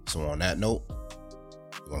 So on that note,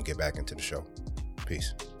 we're going to get back into the show.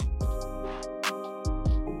 Peace.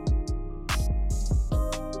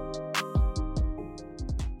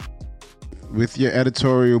 With your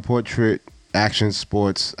editorial portrait, action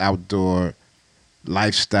sports, outdoor,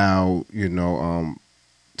 lifestyle,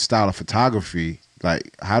 style of photography,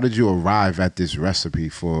 like how did you arrive at this recipe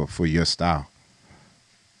for your style?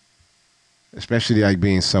 Especially like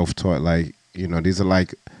being self-taught, like, these are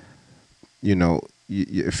like,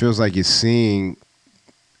 it feels like you're seeing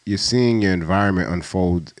your environment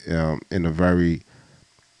unfold in a very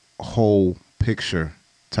whole picture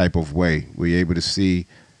type of way, where you're able to see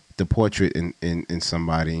the portrait in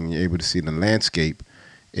somebody, and you're able to see the landscape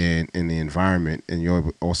in the environment, and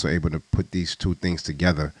you're also able to put these two things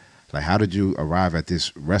together. Like, how did you arrive at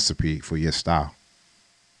this recipe for your style?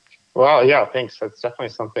 Well, yeah, thanks. That's definitely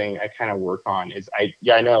something I kind of work on. I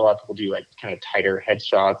know a lot of people do like kind of tighter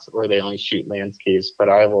headshots, or they only shoot landscapes, but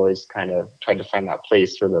I've always kind of tried to find that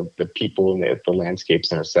place where the people and the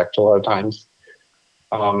landscapes intersect a lot of times.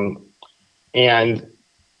 And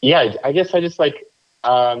yeah, I guess I just like,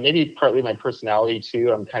 maybe partly my personality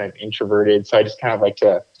too. I'm kind of introverted, so I just kind of like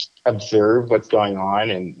to observe what's going on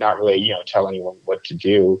and not really, tell anyone what to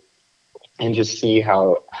do, and just see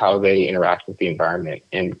how they interact with the environment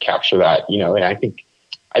and capture that, And I think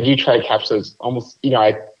I do try to capture those almost,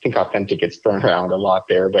 I think authentic gets thrown around a lot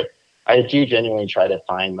there, but I do genuinely try to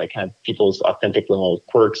find like kind of people's authentic little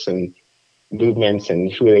quirks and movements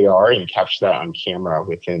and who they are, and capture that on camera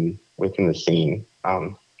within the scene.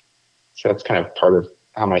 So that's kind of part of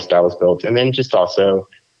how my style is built. And then just also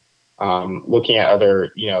looking at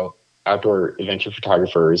other, outdoor adventure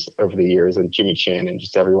photographers over the years, and Jimmy Chin, and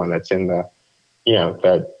just everyone that's in the,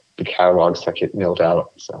 the catalogs that get milled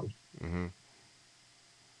out. So,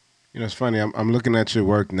 it's funny. I'm looking at your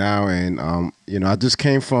work now, and I just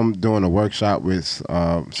came from doing a workshop with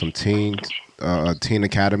some teen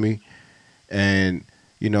academy, and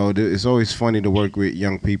it's always funny to work with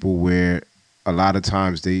young people where a lot of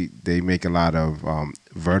times they make a lot of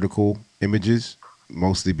vertical images,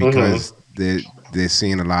 mostly because they're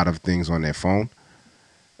seeing a lot of things on their phone,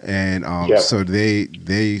 and so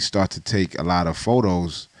they start to take a lot of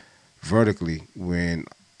photos vertically, when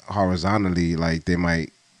horizontally, like, they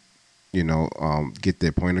might get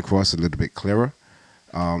their point across a little bit clearer.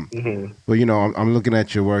 But I'm looking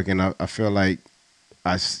at your work, and I feel like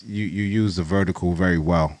you use the vertical very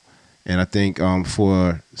well. And I think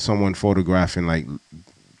for someone photographing, like,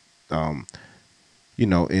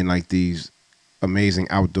 in like these amazing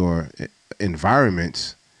outdoor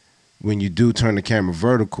environments, when you do turn the camera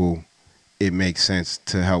vertical, it makes sense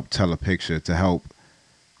to help tell a picture, to help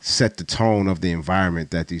set the tone of the environment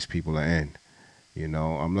that these people are in.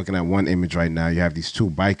 I'm looking at one image right now. You have these two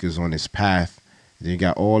bikers on this path, and you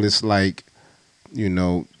got all this, like,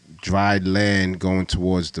 dried land going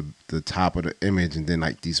towards the top of the image, and then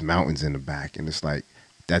like these mountains in the back, and it's like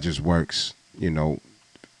that just works. It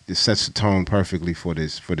sets the tone perfectly for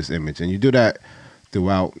this image, and you do that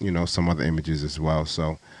throughout some other images as well.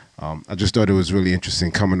 So I just thought it was really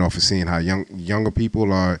interesting, coming off of seeing how younger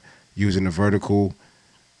people are using the vertical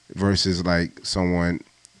versus like someone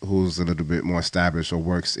who's a little bit more established or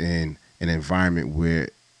works in an environment where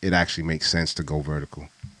it actually makes sense to go vertical.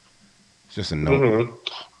 It's just a note.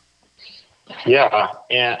 Yeah,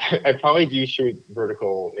 and I probably do shoot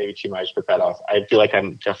vertical maybe too much, but that also, I feel like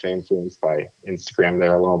I'm definitely influenced by Instagram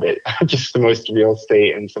there a little bit. Just the most real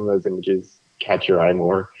estate, and some of those images catch your eye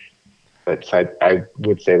more. But I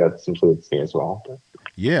would say that's influenced me as well.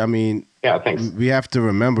 Yeah, I mean, thanks. We have to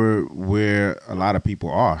remember where a lot of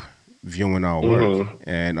people are viewing our work,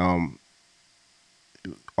 and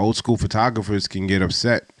old school photographers can get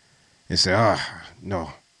upset and say,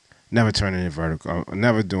 no, never turning it vertical,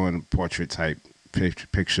 never doing a portrait type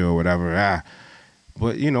picture or whatever.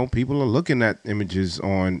 But you know, people are looking at images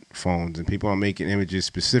on phones, and people are making images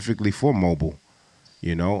specifically for mobile.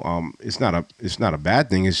 You know, it's not a bad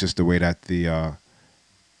thing. It's just the way that the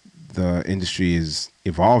industry is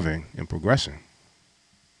evolving and progressing.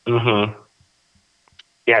 Hmm.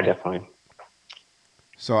 Yeah, definitely.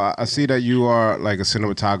 So I see that you are like a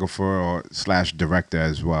cinematographer or slash director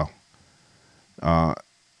as well. Uh,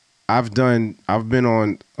 I've been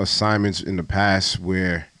on assignments in the past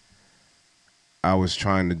where I was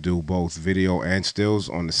trying to do both video and stills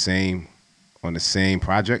on the same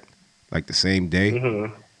project, like the same day, Hmm.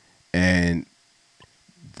 and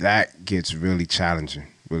that gets really challenging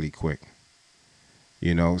really quick.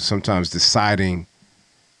 You know, sometimes deciding,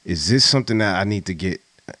 is this something that I need to get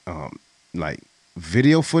um, like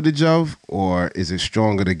video footage of, or is it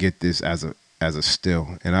stronger to get this as a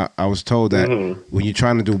still? And I was told that Hmm. when you're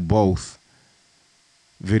trying to do both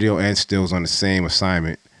video and stills on the same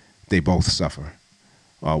assignment, they both suffer.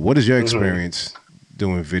 What is your Hmm. experience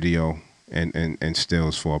doing video and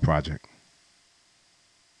stills for a project?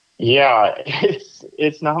 Yeah,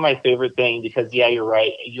 it's not my favorite thing because yeah, you're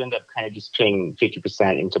right. You end up kind of just putting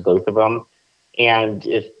 50% into both of them. And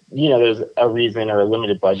if there's a reason or a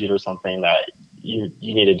limited budget or something that you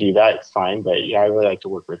need to do that, it's fine. But yeah, I really like to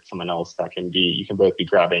work with someone else that can be you can both be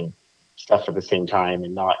grabbing stuff at the same time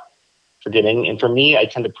and not forgetting. And for me, I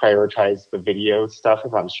tend to prioritize the video stuff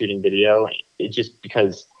if I'm shooting video. It just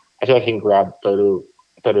because I feel like I can grab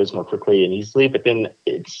photos more quickly and easily. But then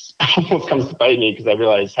it's almost comes to bite me because I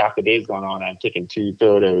realize half the day's gone on. I'm taking two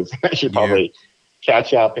photos. I should Yeah, probably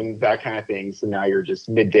catch up and that kind of thing. So now you're just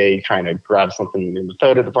midday trying to grab something in the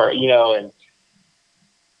photo department, and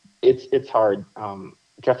it's hard.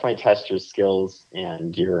 Definitely test your skills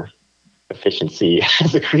and your efficiency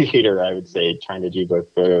as a creator, I would say, trying to do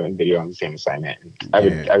both photo and video on the same assignment. yeah,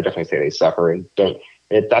 I would definitely say they suffer and don't.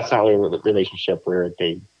 That's not really a relationship where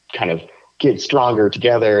they kind of get stronger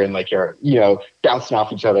together and like you're bouncing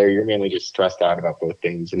off each other. You're mainly just stressed out about both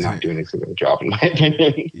things and not doing a good job, in my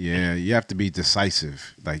opinion. yeah. You have to be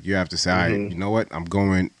decisive. Like you have to say, all right, Hmm. you know what? I'm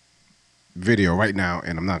going video right now,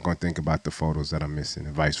 and I'm not going to think about the photos that I'm missing,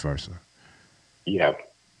 and vice versa. Yeah.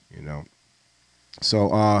 You know. So,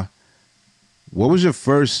 what was your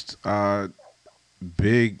first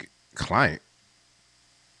big client?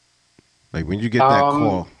 Like when you get that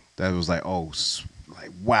call, Um, that was like, oh,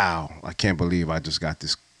 like wow, I can't believe I just got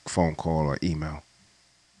this phone call or email.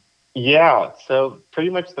 yeah. So pretty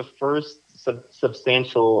much the first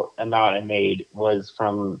substantial amount I made was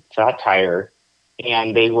from Fat Tire,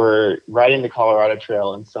 and they were riding the Colorado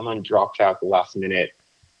Trail, and someone dropped out the last minute.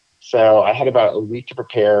 So I had about a week to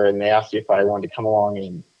prepare, and they asked me if I wanted to come along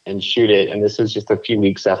and shoot it. And this was just a few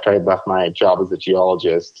weeks after I left my job as a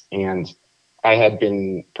geologist, and I had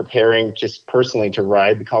been preparing just personally to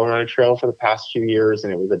ride the Colorado Trail for the past few years,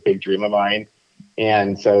 and it was a big dream of mine.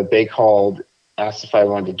 And so they called, asked if I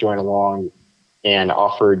wanted to join along, and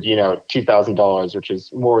offered, $2,000, which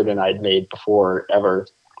is more than I'd made before ever.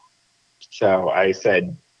 So I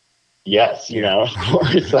said yes, Yeah. of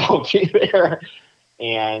course I'll be there.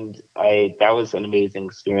 And I that was an amazing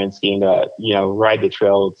experience getting to ride the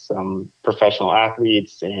trail with some professional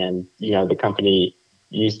athletes, and the company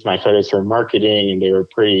used my photos for marketing, and they were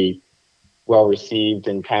pretty well received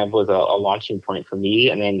and kind of was a launching point for me.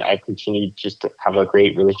 And then I continued just to have a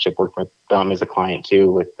great relationship working with them as a client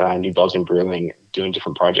too, with New Belgium Brewing, doing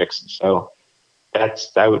different projects. So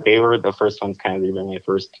they were the first ones, kind of even my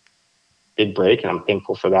first big break, and I'm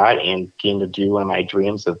thankful for that. And getting to do one of my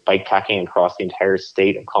dreams of bike packing across the entire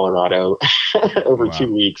state of Colorado over Wow.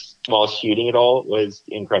 2 weeks while shooting it all was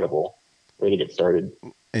incredible. Way to get started.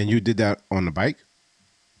 And you did that on the bike?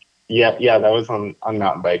 Yeah, yeah, that was on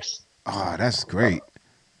mountain bikes. Oh, that's great.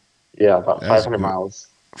 Yeah, about That's 500 good. miles.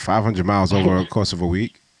 500 miles over a course of a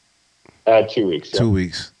week, 2 weeks. Yeah. 2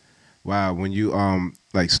 weeks. Wow. When you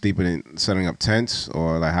like sleeping and setting up tents,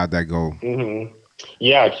 or like how'd that go? Hmm.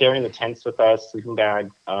 Yeah, carrying the tents with us, sleeping bag,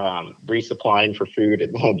 resupplying for food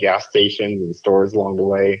at little gas stations and stores along the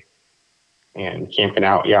way, and camping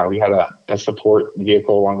out. Yeah, we had a support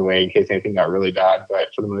vehicle along the way in case anything got really bad.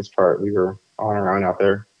 But for the most part, we were on our own out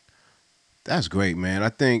there. That's great, man. I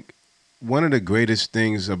think one of the greatest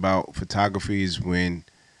things about photography is when,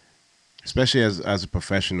 especially as a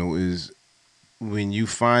professional, is when you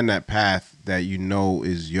find that path that you know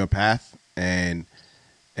is your path, and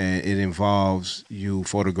it involves you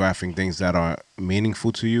photographing things that are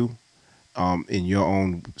meaningful to you, in your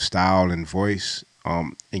own style and voice,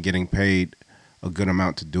 and getting paid a good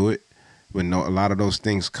amount to do it. When no, a lot of those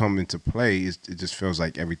things come into play, it just feels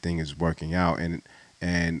like everything is working out, and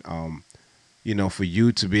for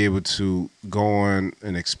you to be able to go on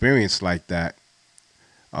an experience like that,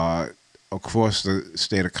 uh, across the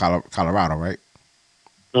state of Colorado, right?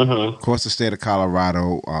 Mm-hmm. Across the state of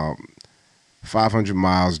Colorado, 500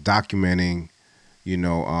 miles documenting,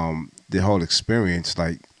 the whole experience.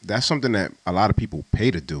 Like that's something that a lot of people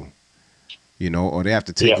pay to do, or they have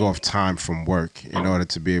to take Yeah. off time from work in order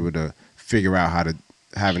to be able to figure out how to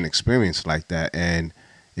have an experience like that. And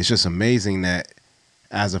it's just amazing that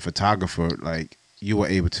as a photographer, like you were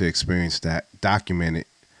able to experience that, document it,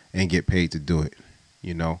 and get paid to do it.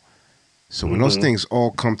 You know, so when those Mm-hmm. things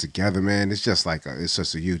all come together, man, it's just like it's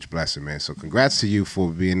just a huge blessing, man. So congrats to you for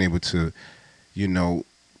being able to, you know,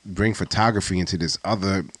 bring photography into this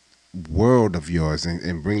other world of yours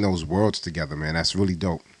and bring those worlds together, man. That's really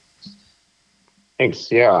dope.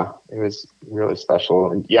 Thanks. Yeah, it was really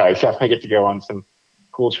special, and yeah, I definitely get to go on some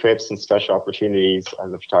cool trips and special opportunities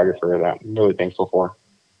as a photographer that I'm really thankful for.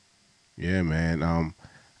 Yeah, man.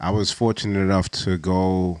 I was fortunate enough to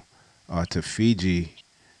go to Fiji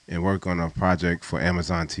and work on a project for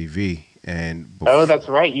Amazon TV. And Oh, that's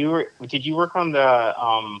right. Did you work on the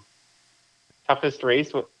toughest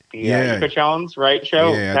race with the yeah, Eco Challenge, right?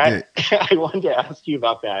 Show yeah, I that did. I wanted to ask you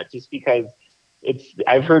about that just because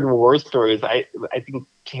I've heard war stories. I think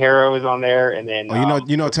Tara was on there, and then Oh, what's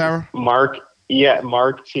his Tara? Mark? Yeah,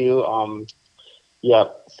 Mark too.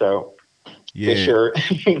 Yep. So Yeah, Fisher,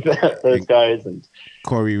 those and guys, and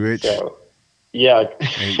Corey Rich, so yeah,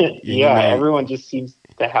 and yeah. Everyone just seems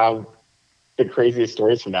to have the craziest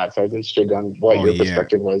stories from that. So I was interested on what oh your yeah,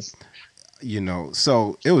 perspective was.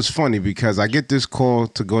 so it was funny because I get this call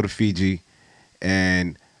to go to Fiji,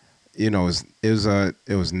 and it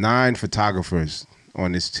was 9 photographers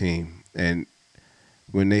on this team, and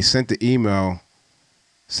when they sent the email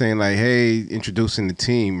saying like, "Hey, introducing the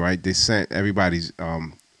team," right? They sent everybody's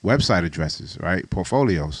website addresses, right?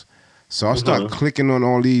 Portfolios. So I start Hmm. clicking on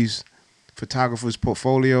all these photographers'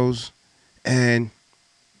 portfolios, and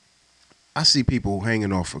I see people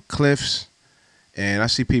hanging off of cliffs, and I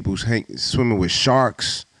see people swimming with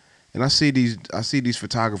sharks, and I see these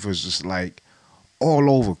photographers just like all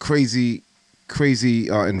over crazy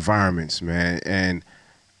environments, man. And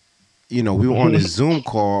we were on this Zoom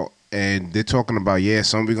call, and they're talking about, yeah,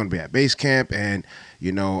 some we're gonna be at base camp, and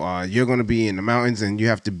you're gonna be in the mountains, and you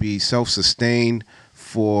have to be self-sustained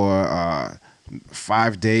for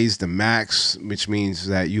 5 days the max, which means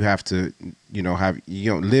that you have to,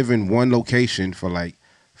 live in one location for like,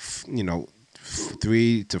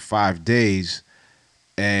 3 to 5 days,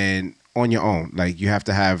 and on your own. Like you have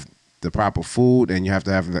to have the proper food, and you have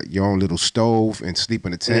to have like, your own little stove, and sleep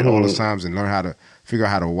in a tent all the Hmm. times, and learn how to figure out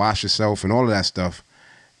how to wash yourself and all of that stuff.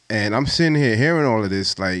 And I'm sitting here hearing all of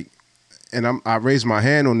this, like, and I raised my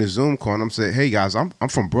hand on this Zoom call, and I'm saying, "Hey guys, I'm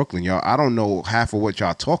from Brooklyn, y'all. I don't know half of what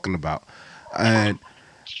y'all talking about, and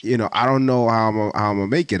I don't know how I'm gonna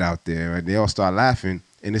make it out there." And they all start laughing,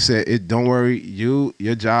 and they said, Don't worry,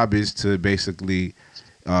 your job is to basically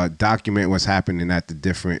document what's happening at the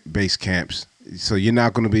different base camps. So you're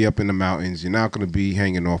not going to be up in the mountains. You're not going to be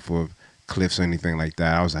hanging off of cliffs or anything like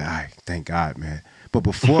that." I was like, "All right, thank God, man." But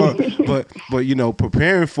before, but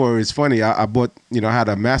preparing for it is funny. I bought, I had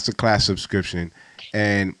a masterclass subscription,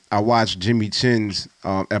 and I watched Jimmy Chin's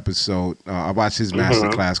episode. I watched his Hmm.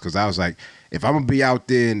 masterclass because I was like, if I'm gonna be out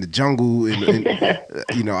there in the jungle, and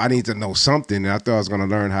I need to know something. And I thought I was gonna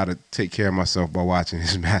learn how to take care of myself by watching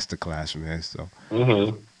his masterclass, man. So,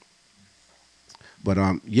 Hmm. but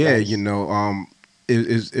yeah,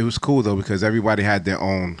 Nice. it was cool though because everybody had their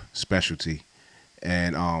own specialty,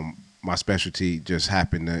 and my specialty just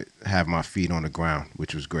happened to have my feet on the ground,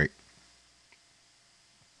 which was great.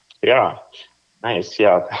 Yeah. Nice.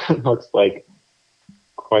 Yeah. Looks like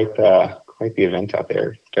quite the event out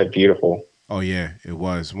there. Got beautiful. Oh yeah, it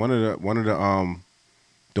was one of the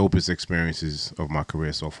dopest experiences of my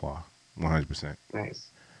career so far, 100%. Nice.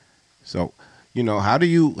 So, how do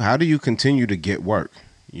you continue to get work?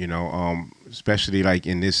 Especially like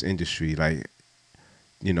in this industry, like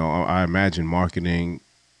I imagine marketing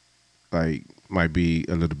like might be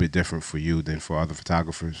a little bit different for you than for other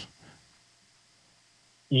photographers.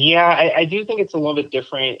 Yeah, I do think it's a little bit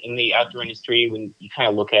different in the outdoor industry when you kind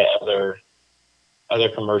of look at other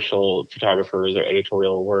commercial photographers or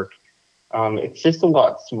editorial work. It's just a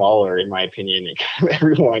lot smaller, in my opinion. And kind of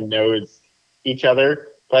everyone knows each other,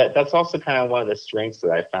 but that's also kind of one of the strengths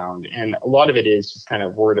that I found. And a lot of it is just kind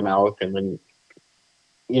of word of mouth. And when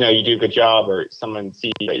you do a good job, or someone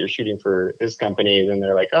sees that you're shooting for this company, then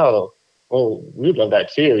they're like, "Oh, well, we'd love that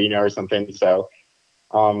too," or something. So,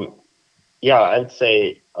 um, yeah, I'd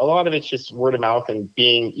say a lot of it's just word of mouth and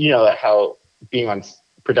being, how being on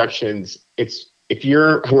productions, it's if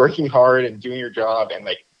you're working hard and doing your job and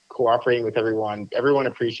like cooperating with everyone. Everyone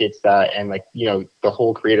appreciates that. And like, the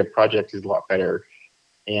whole creative project is a lot better,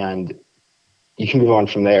 and you can move on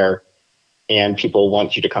from there, and people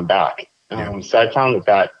want you to come back. Yeah. So I found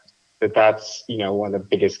that's, one of the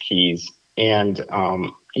biggest keys. And,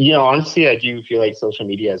 honestly, I do feel like social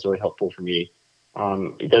media is really helpful for me.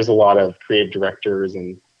 There's a lot of creative directors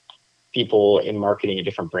and people in marketing at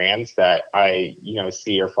different brands that I,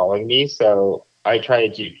 see are following me. So I try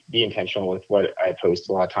to be intentional with what I post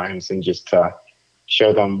a lot of times, and just to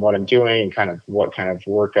show them what I'm doing and kind of what kind of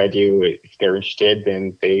work I do. If they're interested,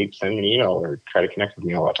 then they send me an email or try to connect with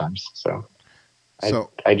me a lot of times. So So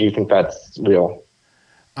I do think that's real.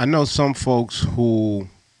 I know some folks who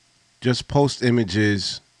just post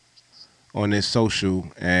images on their social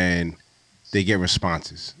and they get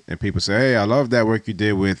responses. And people say, hey, I love that work you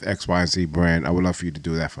did with X, Y, and Z brand. I would love for you to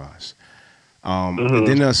do that for us. And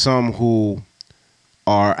then there's some who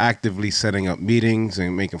are actively setting up meetings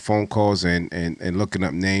and making phone calls and looking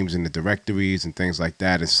up names in the directories and things like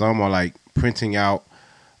that. And some are like printing out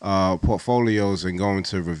portfolios and going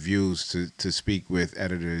to reviews to speak with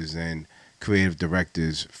editors and creative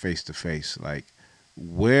directors face to face. Like,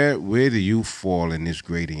 where do you fall in this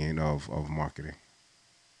gradient of marketing?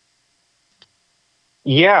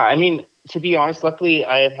 Yeah, I mean, to be honest, luckily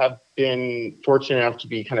I have been fortunate enough to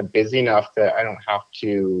be kind of busy enough that I don't have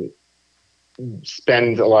to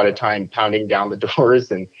spend a lot of time pounding down the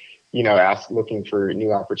doors and, looking for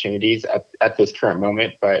new opportunities at this current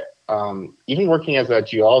moment. But even working as a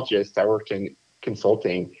geologist, I worked in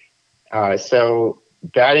consulting. So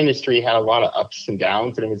that industry had a lot of ups and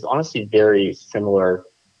downs, and it was honestly very similar,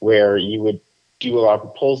 where you would do a lot of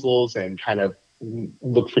proposals and kind of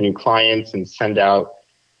look for new clients and send out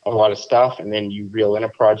a lot of stuff, and then you reel in a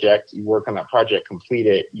project, you work on that project, complete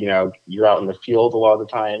it. You're out in the field a lot of the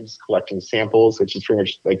times collecting samples, which is pretty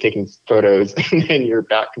much like taking photos, and then you're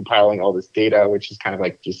back compiling all this data, which is kind of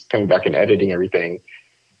like just coming back and editing everything.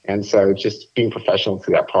 And so just being professional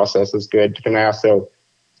through that process was good. But then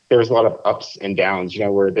there was a lot of ups and downs,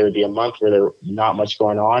 where there'd be a month where there not much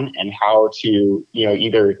going on, and how to,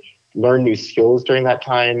 either learn new skills during that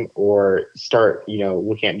time or start,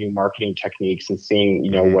 looking at new marketing techniques and seeing,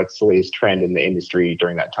 what's the latest trend in the industry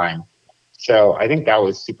during that time. So I think that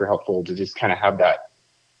was super helpful to just kind of have that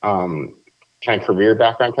kind of career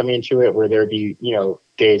background coming into it, where there'd be,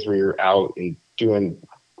 days where you're out and doing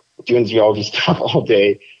geology stuff all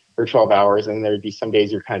day for 12 hours. And there'd be some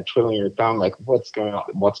days you're kind of twiddling your thumb, like, what's going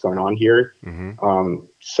on here?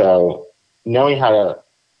 So knowing how to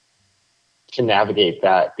navigate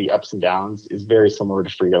that, the ups and downs, is very similar to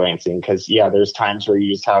freelancing. Because there's times where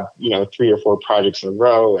you just have 3 or 4 projects in a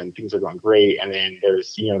row and things are going great, and then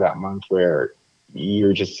there's that month where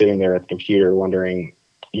you're just sitting there at the computer wondering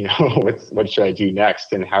what should I do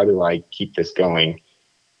next, and how do I keep this going.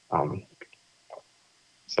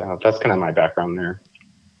 So that's kind of my background there.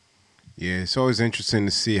 Yeah, it's always interesting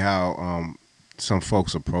to see how some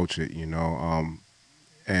folks approach it,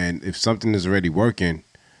 and if something is already working,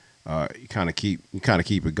 you kind of keep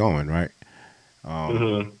it going, right?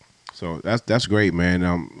 So that's great,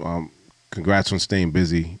 man. Congrats on staying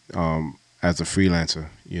busy as a freelancer.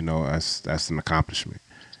 That's an accomplishment,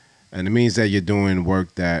 and it means that you're doing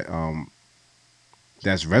work that's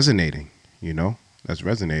resonating. That's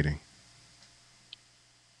resonating.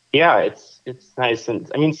 Yeah, it's nice.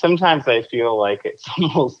 And I mean, sometimes I feel like it's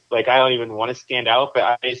almost like I don't even want to stand out, but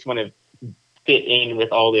I just want to fit in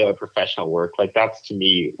with all the other professional work. Like, that's to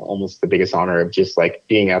me almost the biggest honor of just like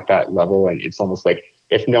being at that level. And it's almost like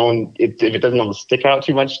if it doesn't almost stick out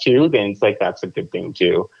too much too, then it's like that's a good thing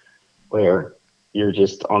too, where you're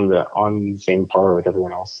just on the same par with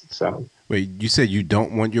everyone else. So wait, you said you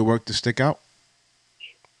don't want your work to stick out?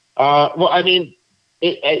 Well, I mean,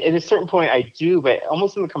 at a certain point I do, but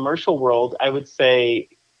almost in the commercial world, I would say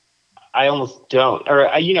I almost don't. Or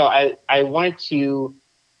I wanted to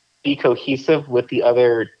be cohesive with the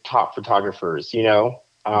other top photographers, so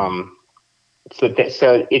it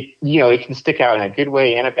it can stick out in a good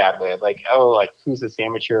way and a bad way. Like, oh, like, who's this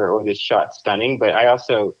amateur, or this shot stunning? But I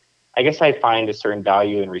guess I find a certain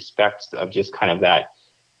value and respect of just kind of that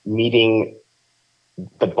meeting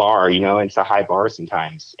the bar. It's a high bar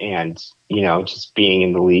sometimes, and just being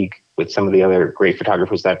in the league with some of the other great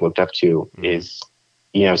photographers that I've looked up to is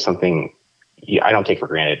something I don't take for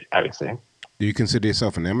granted, I would say. Do you consider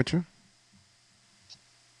yourself an amateur?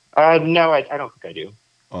 No, I don't think I do.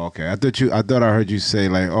 Oh, okay. I thought I heard you say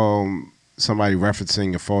like, somebody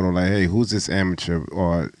referencing your photo, like, hey, who's this amateur,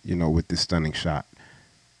 or with this stunning shot?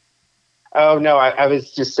 Oh no, I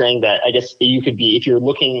was just saying that I guess you could be if you're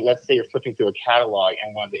looking. Let's say you're flipping through a catalog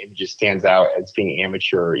and one of the images stands out as being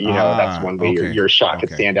amateur. That's Ah, one way okay. your shot could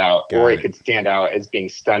Okay. stand out, or Got it it. could stand out as being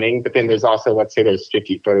stunning. But then there's also, let's say there's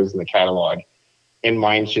 50 photos in the catalog, and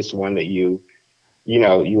mine's just one that you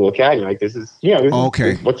look at and you're like, this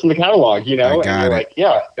Okay. is what's in the catalog, I and you're got it. like,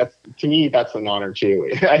 yeah, that's to me, that's an honor too.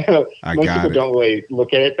 I know I most got people it. don't really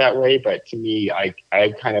look at it that way, but to me, I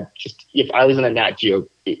kind of just, if I was in a Nat Geo,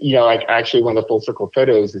 like actually one of the full circle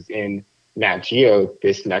photos is in Nat Geo,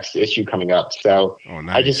 this next issue coming up. So Oh,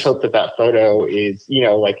 I just nice. hope that photo is,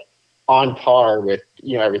 like on par with,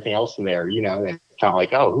 everything else in there, and it's not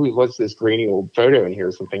like, oh, what's this grainy old photo in here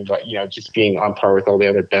or something, but, just being on par with all the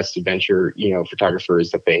other best adventure,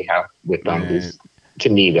 photographers that they have with them Man, is, to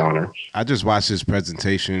me, the honor. I just watched this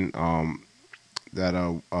presentation that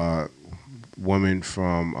woman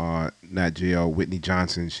from Nat Geo, Whitney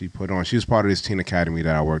Johnson, she put on. She was part of this teen academy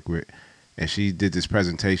that I work with, and she did this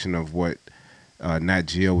presentation of what Nat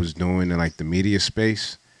Geo was doing in like the media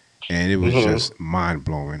space, and it was Mm-hmm. just mind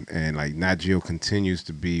blowing. And like Nat Geo continues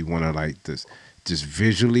to be one of like this, just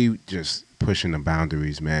visually just pushing the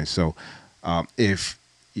boundaries, man. So if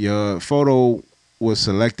your photo was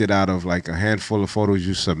selected out of like a handful of photos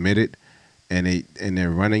you submitted, and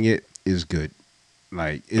they're running it, is good.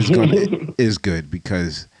 Like it's gonna it is good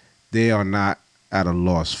because they are not at a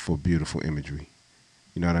loss for beautiful imagery.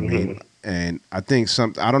 You know what I mean? Mm-hmm. And I think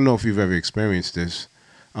I don't know if you've ever experienced this,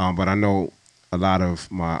 but I know a lot of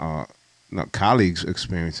my colleagues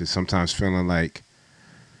experience it. Sometimes feeling like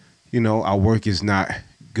our work is not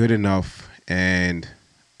good enough, and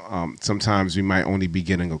sometimes we might only be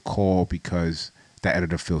getting a call because the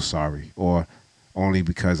editor feels sorry, or only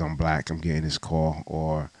because I'm black I'm getting this call,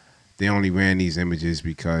 or they only ran these images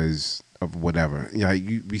because of whatever.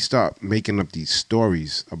 We start making up these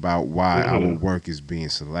stories about why our Mm-hmm. work is being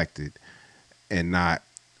selected, and not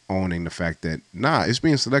owning the fact that it's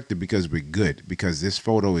being selected because we're good, because this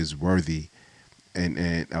photo is worthy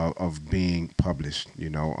of being published.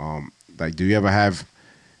 Like, do you ever have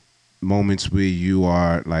moments where you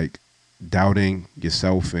are like doubting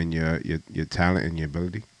yourself and your talent and your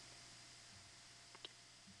ability?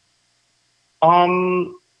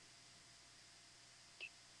 um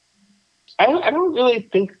I don't really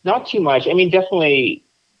think, not too much. I mean, definitely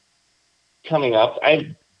coming up,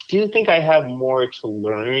 I do think I have more to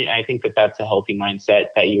learn. I think that that's a healthy mindset,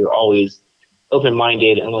 that you're always open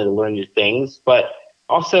minded and willing to learn new things. But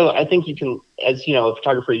also, I think you can, as a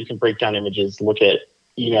photographer, you can break down images, look at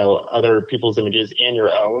other people's images and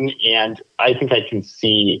your own, and I think I can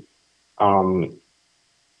see um,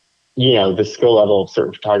 the skill level of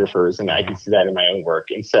certain photographers, and I Hmm. can see that in my own work.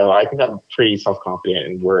 And so I think I'm pretty self confident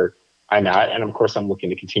in where I'm at, and of course, I'm looking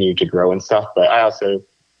to continue to grow and stuff. But I also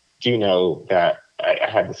do know that I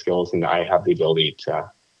have the skills and I have the ability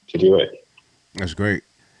to do it. That's great.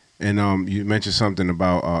 And you mentioned something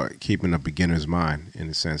about keeping a beginner's mind, in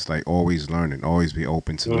a sense, like always learning, always be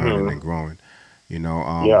open to learning and Hmm. growing. You know,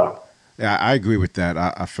 Yeah. yeah, I agree with that.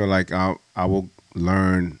 I feel like I will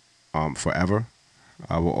learn forever.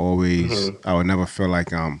 Hmm. I will never feel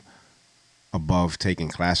like I'm above taking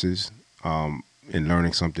classes and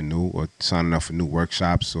learning something new, or signing up for new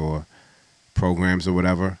workshops or programs or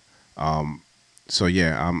whatever. Um, so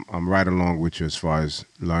yeah, I'm right along with you as far as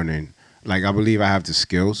learning. Like, I believe I have the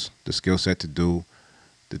skill set to do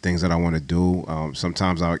the things that I want to do.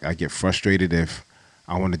 Sometimes I get frustrated if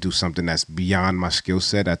I want to do something that's beyond my skill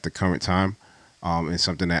set at the current time, and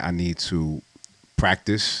something that I need to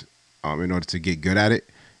practice in order to get good at it.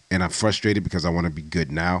 And I'm frustrated because I want to be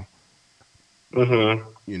good now. Hmm.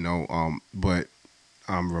 But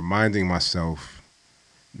I'm reminding myself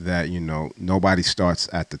that nobody starts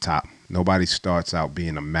at the top. Nobody starts out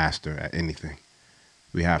being a master at anything.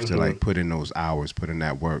 We have to like Hmm. put in those hours, put in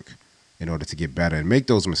that work in order to get better and make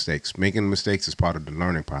those mistakes. Making mistakes is part of the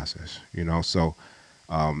learning process. So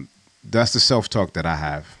um, that's the self talk that I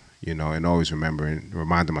have, and always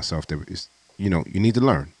reminding myself that you need to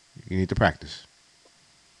learn, you need to practice.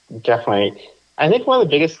 Definitely. I think one of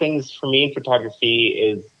the biggest things for me in photography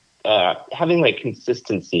is having like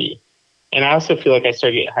consistency. And I also feel like I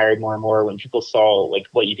started getting hired more and more when people saw like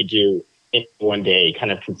what you could do in one day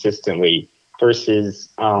kind of consistently versus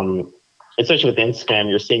especially with Instagram,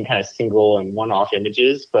 you're seeing kind of single and one-off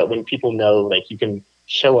images. But when people know like you can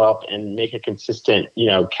show up and make a consistent,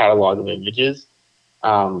 catalog of images,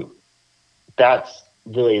 um, that's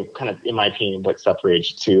really kind of, in my opinion, what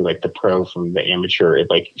separates to like the pro from the amateur. It,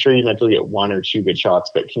 like, sure, you might be able to get one or two good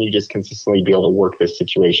shots, but can you just consistently be able to work this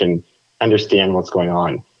situation, understand what's going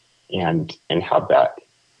on, and have that?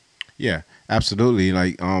 Yeah, absolutely.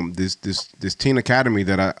 Like this Teen Academy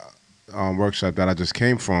that workshop that I just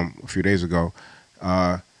came from a few days ago,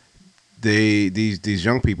 uh, these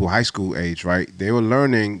young people, high school age, right? They were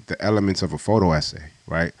learning the elements of a photo essay,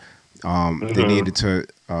 right? They Hmm. needed to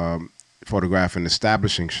photograph an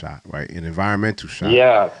establishing shot, right? An environmental shot,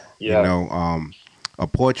 Yes, you know, yes, a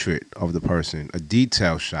portrait of the person, a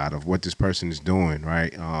detail shot of what this person is doing,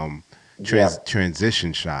 right? yeah,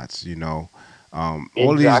 Transition shots,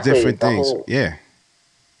 all these exactly. different things.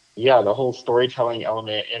 Yeah, The whole storytelling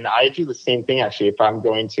element. And I do the same thing actually. If I'm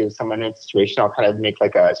going to someone in a situation, I'll kind of make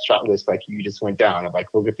like a shot list like you just went down. I'm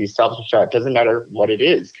like, look at the establishment shot. It doesn't matter what it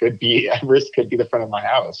is. Could be Everest, could be the front of my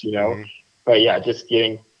house, you know? hmm But yeah, just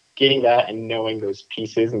getting that and knowing those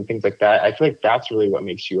pieces and things like that. I feel like that's really what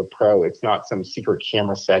makes you a pro. It's not some secret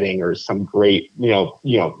camera setting or some great,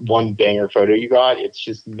 one banger photo you got. It's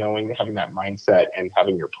just knowing, having that mindset and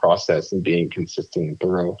having your process and being consistent and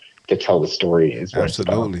thorough to tell the story is what it's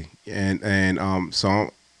about. absolutely.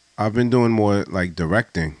 So I've been doing more like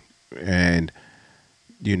directing, and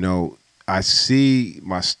you know, I see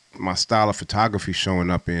my style of photography showing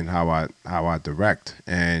up in how I direct,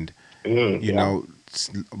 and you Yeah, know,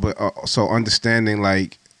 but so understanding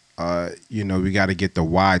like, we got to get the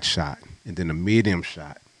wide shot, and then a medium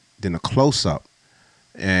shot, then a close up,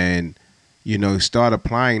 and start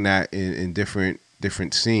applying that in different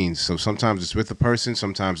scenes. So sometimes it's with a person,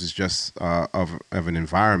 sometimes it's just of an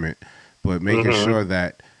environment, but making hmm, sure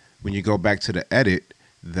that when you go back to the edit,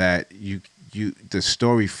 that the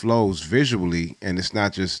story flows visually, and it's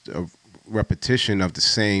not just a repetition of the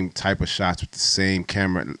same type of shots with the same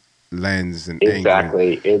camera lens and angle.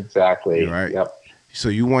 You're exactly. right. Yep. So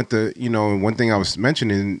you want and one thing I was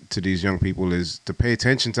mentioning to these young people is to pay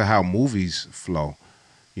attention to how movies flow.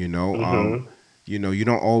 You know, Hmm. you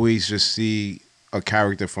don't always just see a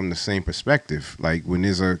character from the same perspective. Like when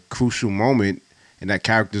there's a crucial moment and that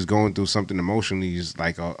character's going through something emotionally, is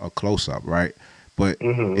like a close up, right? But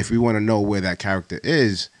Hmm. if we want to know where that character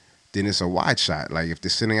is, then it's a wide shot. Like if they're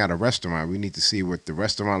sitting at a restaurant, we need to see what the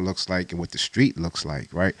restaurant looks like and what the street looks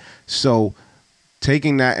like, right? So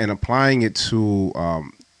taking that and applying it to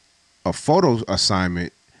a photo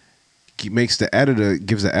assignment gives the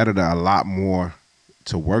editor a lot more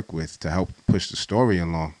to work with to help push the story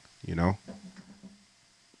along. You know.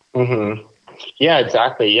 Hmm. Yeah,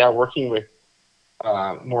 exactly. Yeah, working with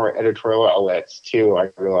more editorial outlets too, I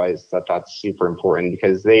realized that that's super important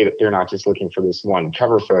because they're not just looking for this one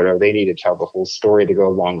cover photo. They need to tell the whole story to go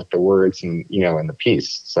along with the words and in the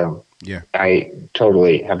piece. So Yeah. I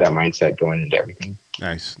totally have that mindset going into everything.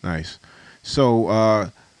 Nice. Nice.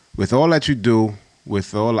 So with all that you do,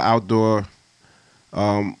 with all the outdoor,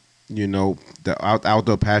 um, the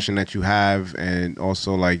outdoor passion that you have, and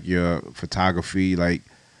also like your photography, like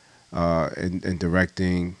and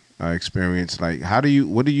directing experience, like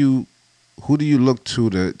who do you look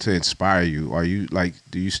to inspire you? Are you like,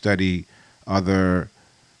 do you study other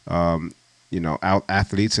out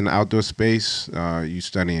athletes in the outdoor space? You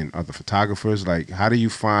studying other photographers? Like, how do you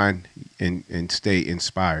find and stay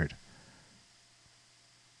inspired?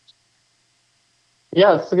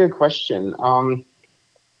 Yeah, that's a good question.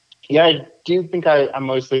 Yeah, I do think I'm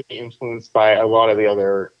mostly influenced by a lot of the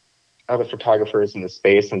other photographers in the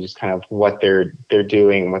space and just kind of what they're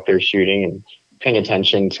doing and what they're shooting and paying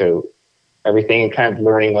attention to everything and kind of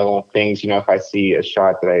learning little things. If I see a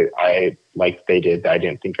shot that I like they did that I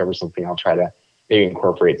didn't think of or something, I'll try to maybe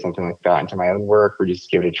incorporate something like that into my own work or just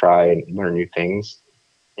give it a try and learn new things.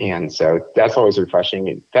 And so that's always refreshing.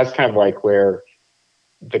 And that's kind of like where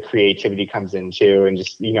the creativity comes into and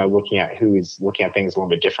just, looking at who's looking at things a little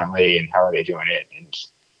bit differently and how are they doing it. And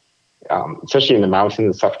especially in the mountains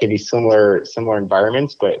and stuff can be similar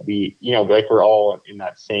environments, but like we're all in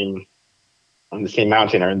that same on the same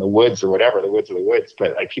mountain or in the woods or whatever. The woods are the woods,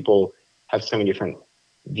 but like people have so many different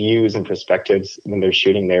views and perspectives when they're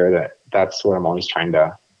shooting there that's what I'm always trying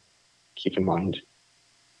to keep in mind.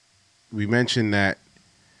 We mentioned that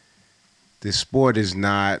this sport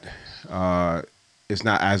uh, is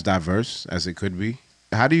not as diverse as it could be.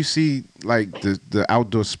 How do you see like the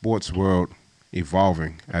outdoor sports world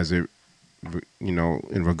evolving as it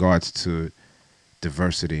in regards to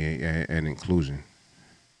diversity and inclusion?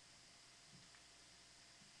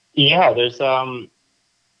 Yeah, there's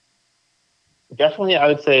definitely, I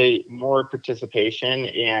would say, more participation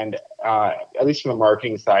and at least from the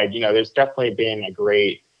marketing side, there's definitely been a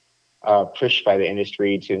great push by the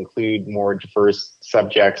industry to include more diverse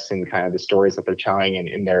subjects and kind of the stories that they're telling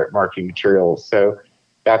in their marketing materials. So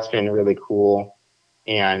that's been really cool.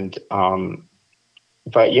 And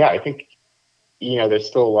but yeah, I think there's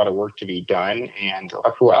still a lot of work to be done, and a lot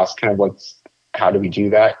of people ask kind of how do we do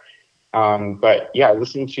that? But yeah, I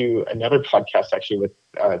listened to another podcast actually with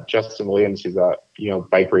Justin Williams, who's a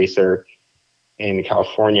bike racer in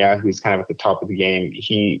California, who's kind of at the top of the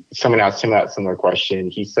game. Someone asked him that similar question.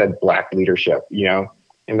 He said Black leadership,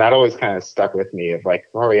 and that always kind of stuck with me of like,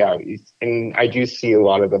 oh yeah. And I do see a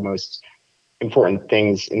lot of the most important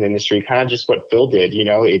things in the industry, kind of just what Phil did.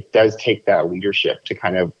 It does take that leadership to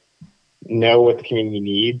kind of know what the community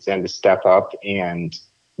needs and to step up and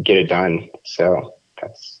get it done. So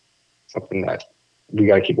that's something that we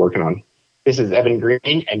got to keep working on. This is Evan Green,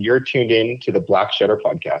 and you're tuned in to the Black Shutter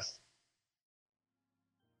Podcast.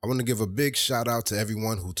 I want to give a big shout out to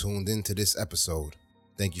everyone who tuned into this episode.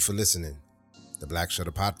 Thank you for listening. The Black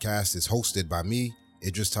Shutter Podcast is hosted by me,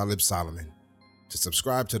 Idris Talib Solomon. To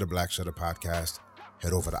subscribe to the Black Shutter Podcast,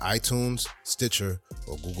 head over to iTunes, Stitcher,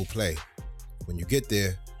 or Google Play. When you get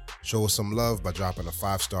there, show us some love by dropping a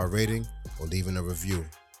 5-star rating or leaving a review.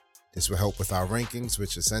 This will help with our rankings,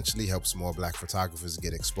 which essentially helps more Black photographers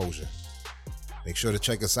get exposure. Make sure to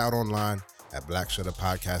check us out online at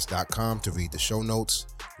blackshutterpodcast.com to read the show notes,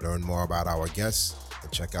 learn more about our guests,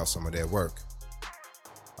 and check out some of their work.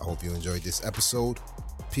 I hope you enjoyed this episode.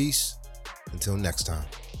 Peace. Until next time.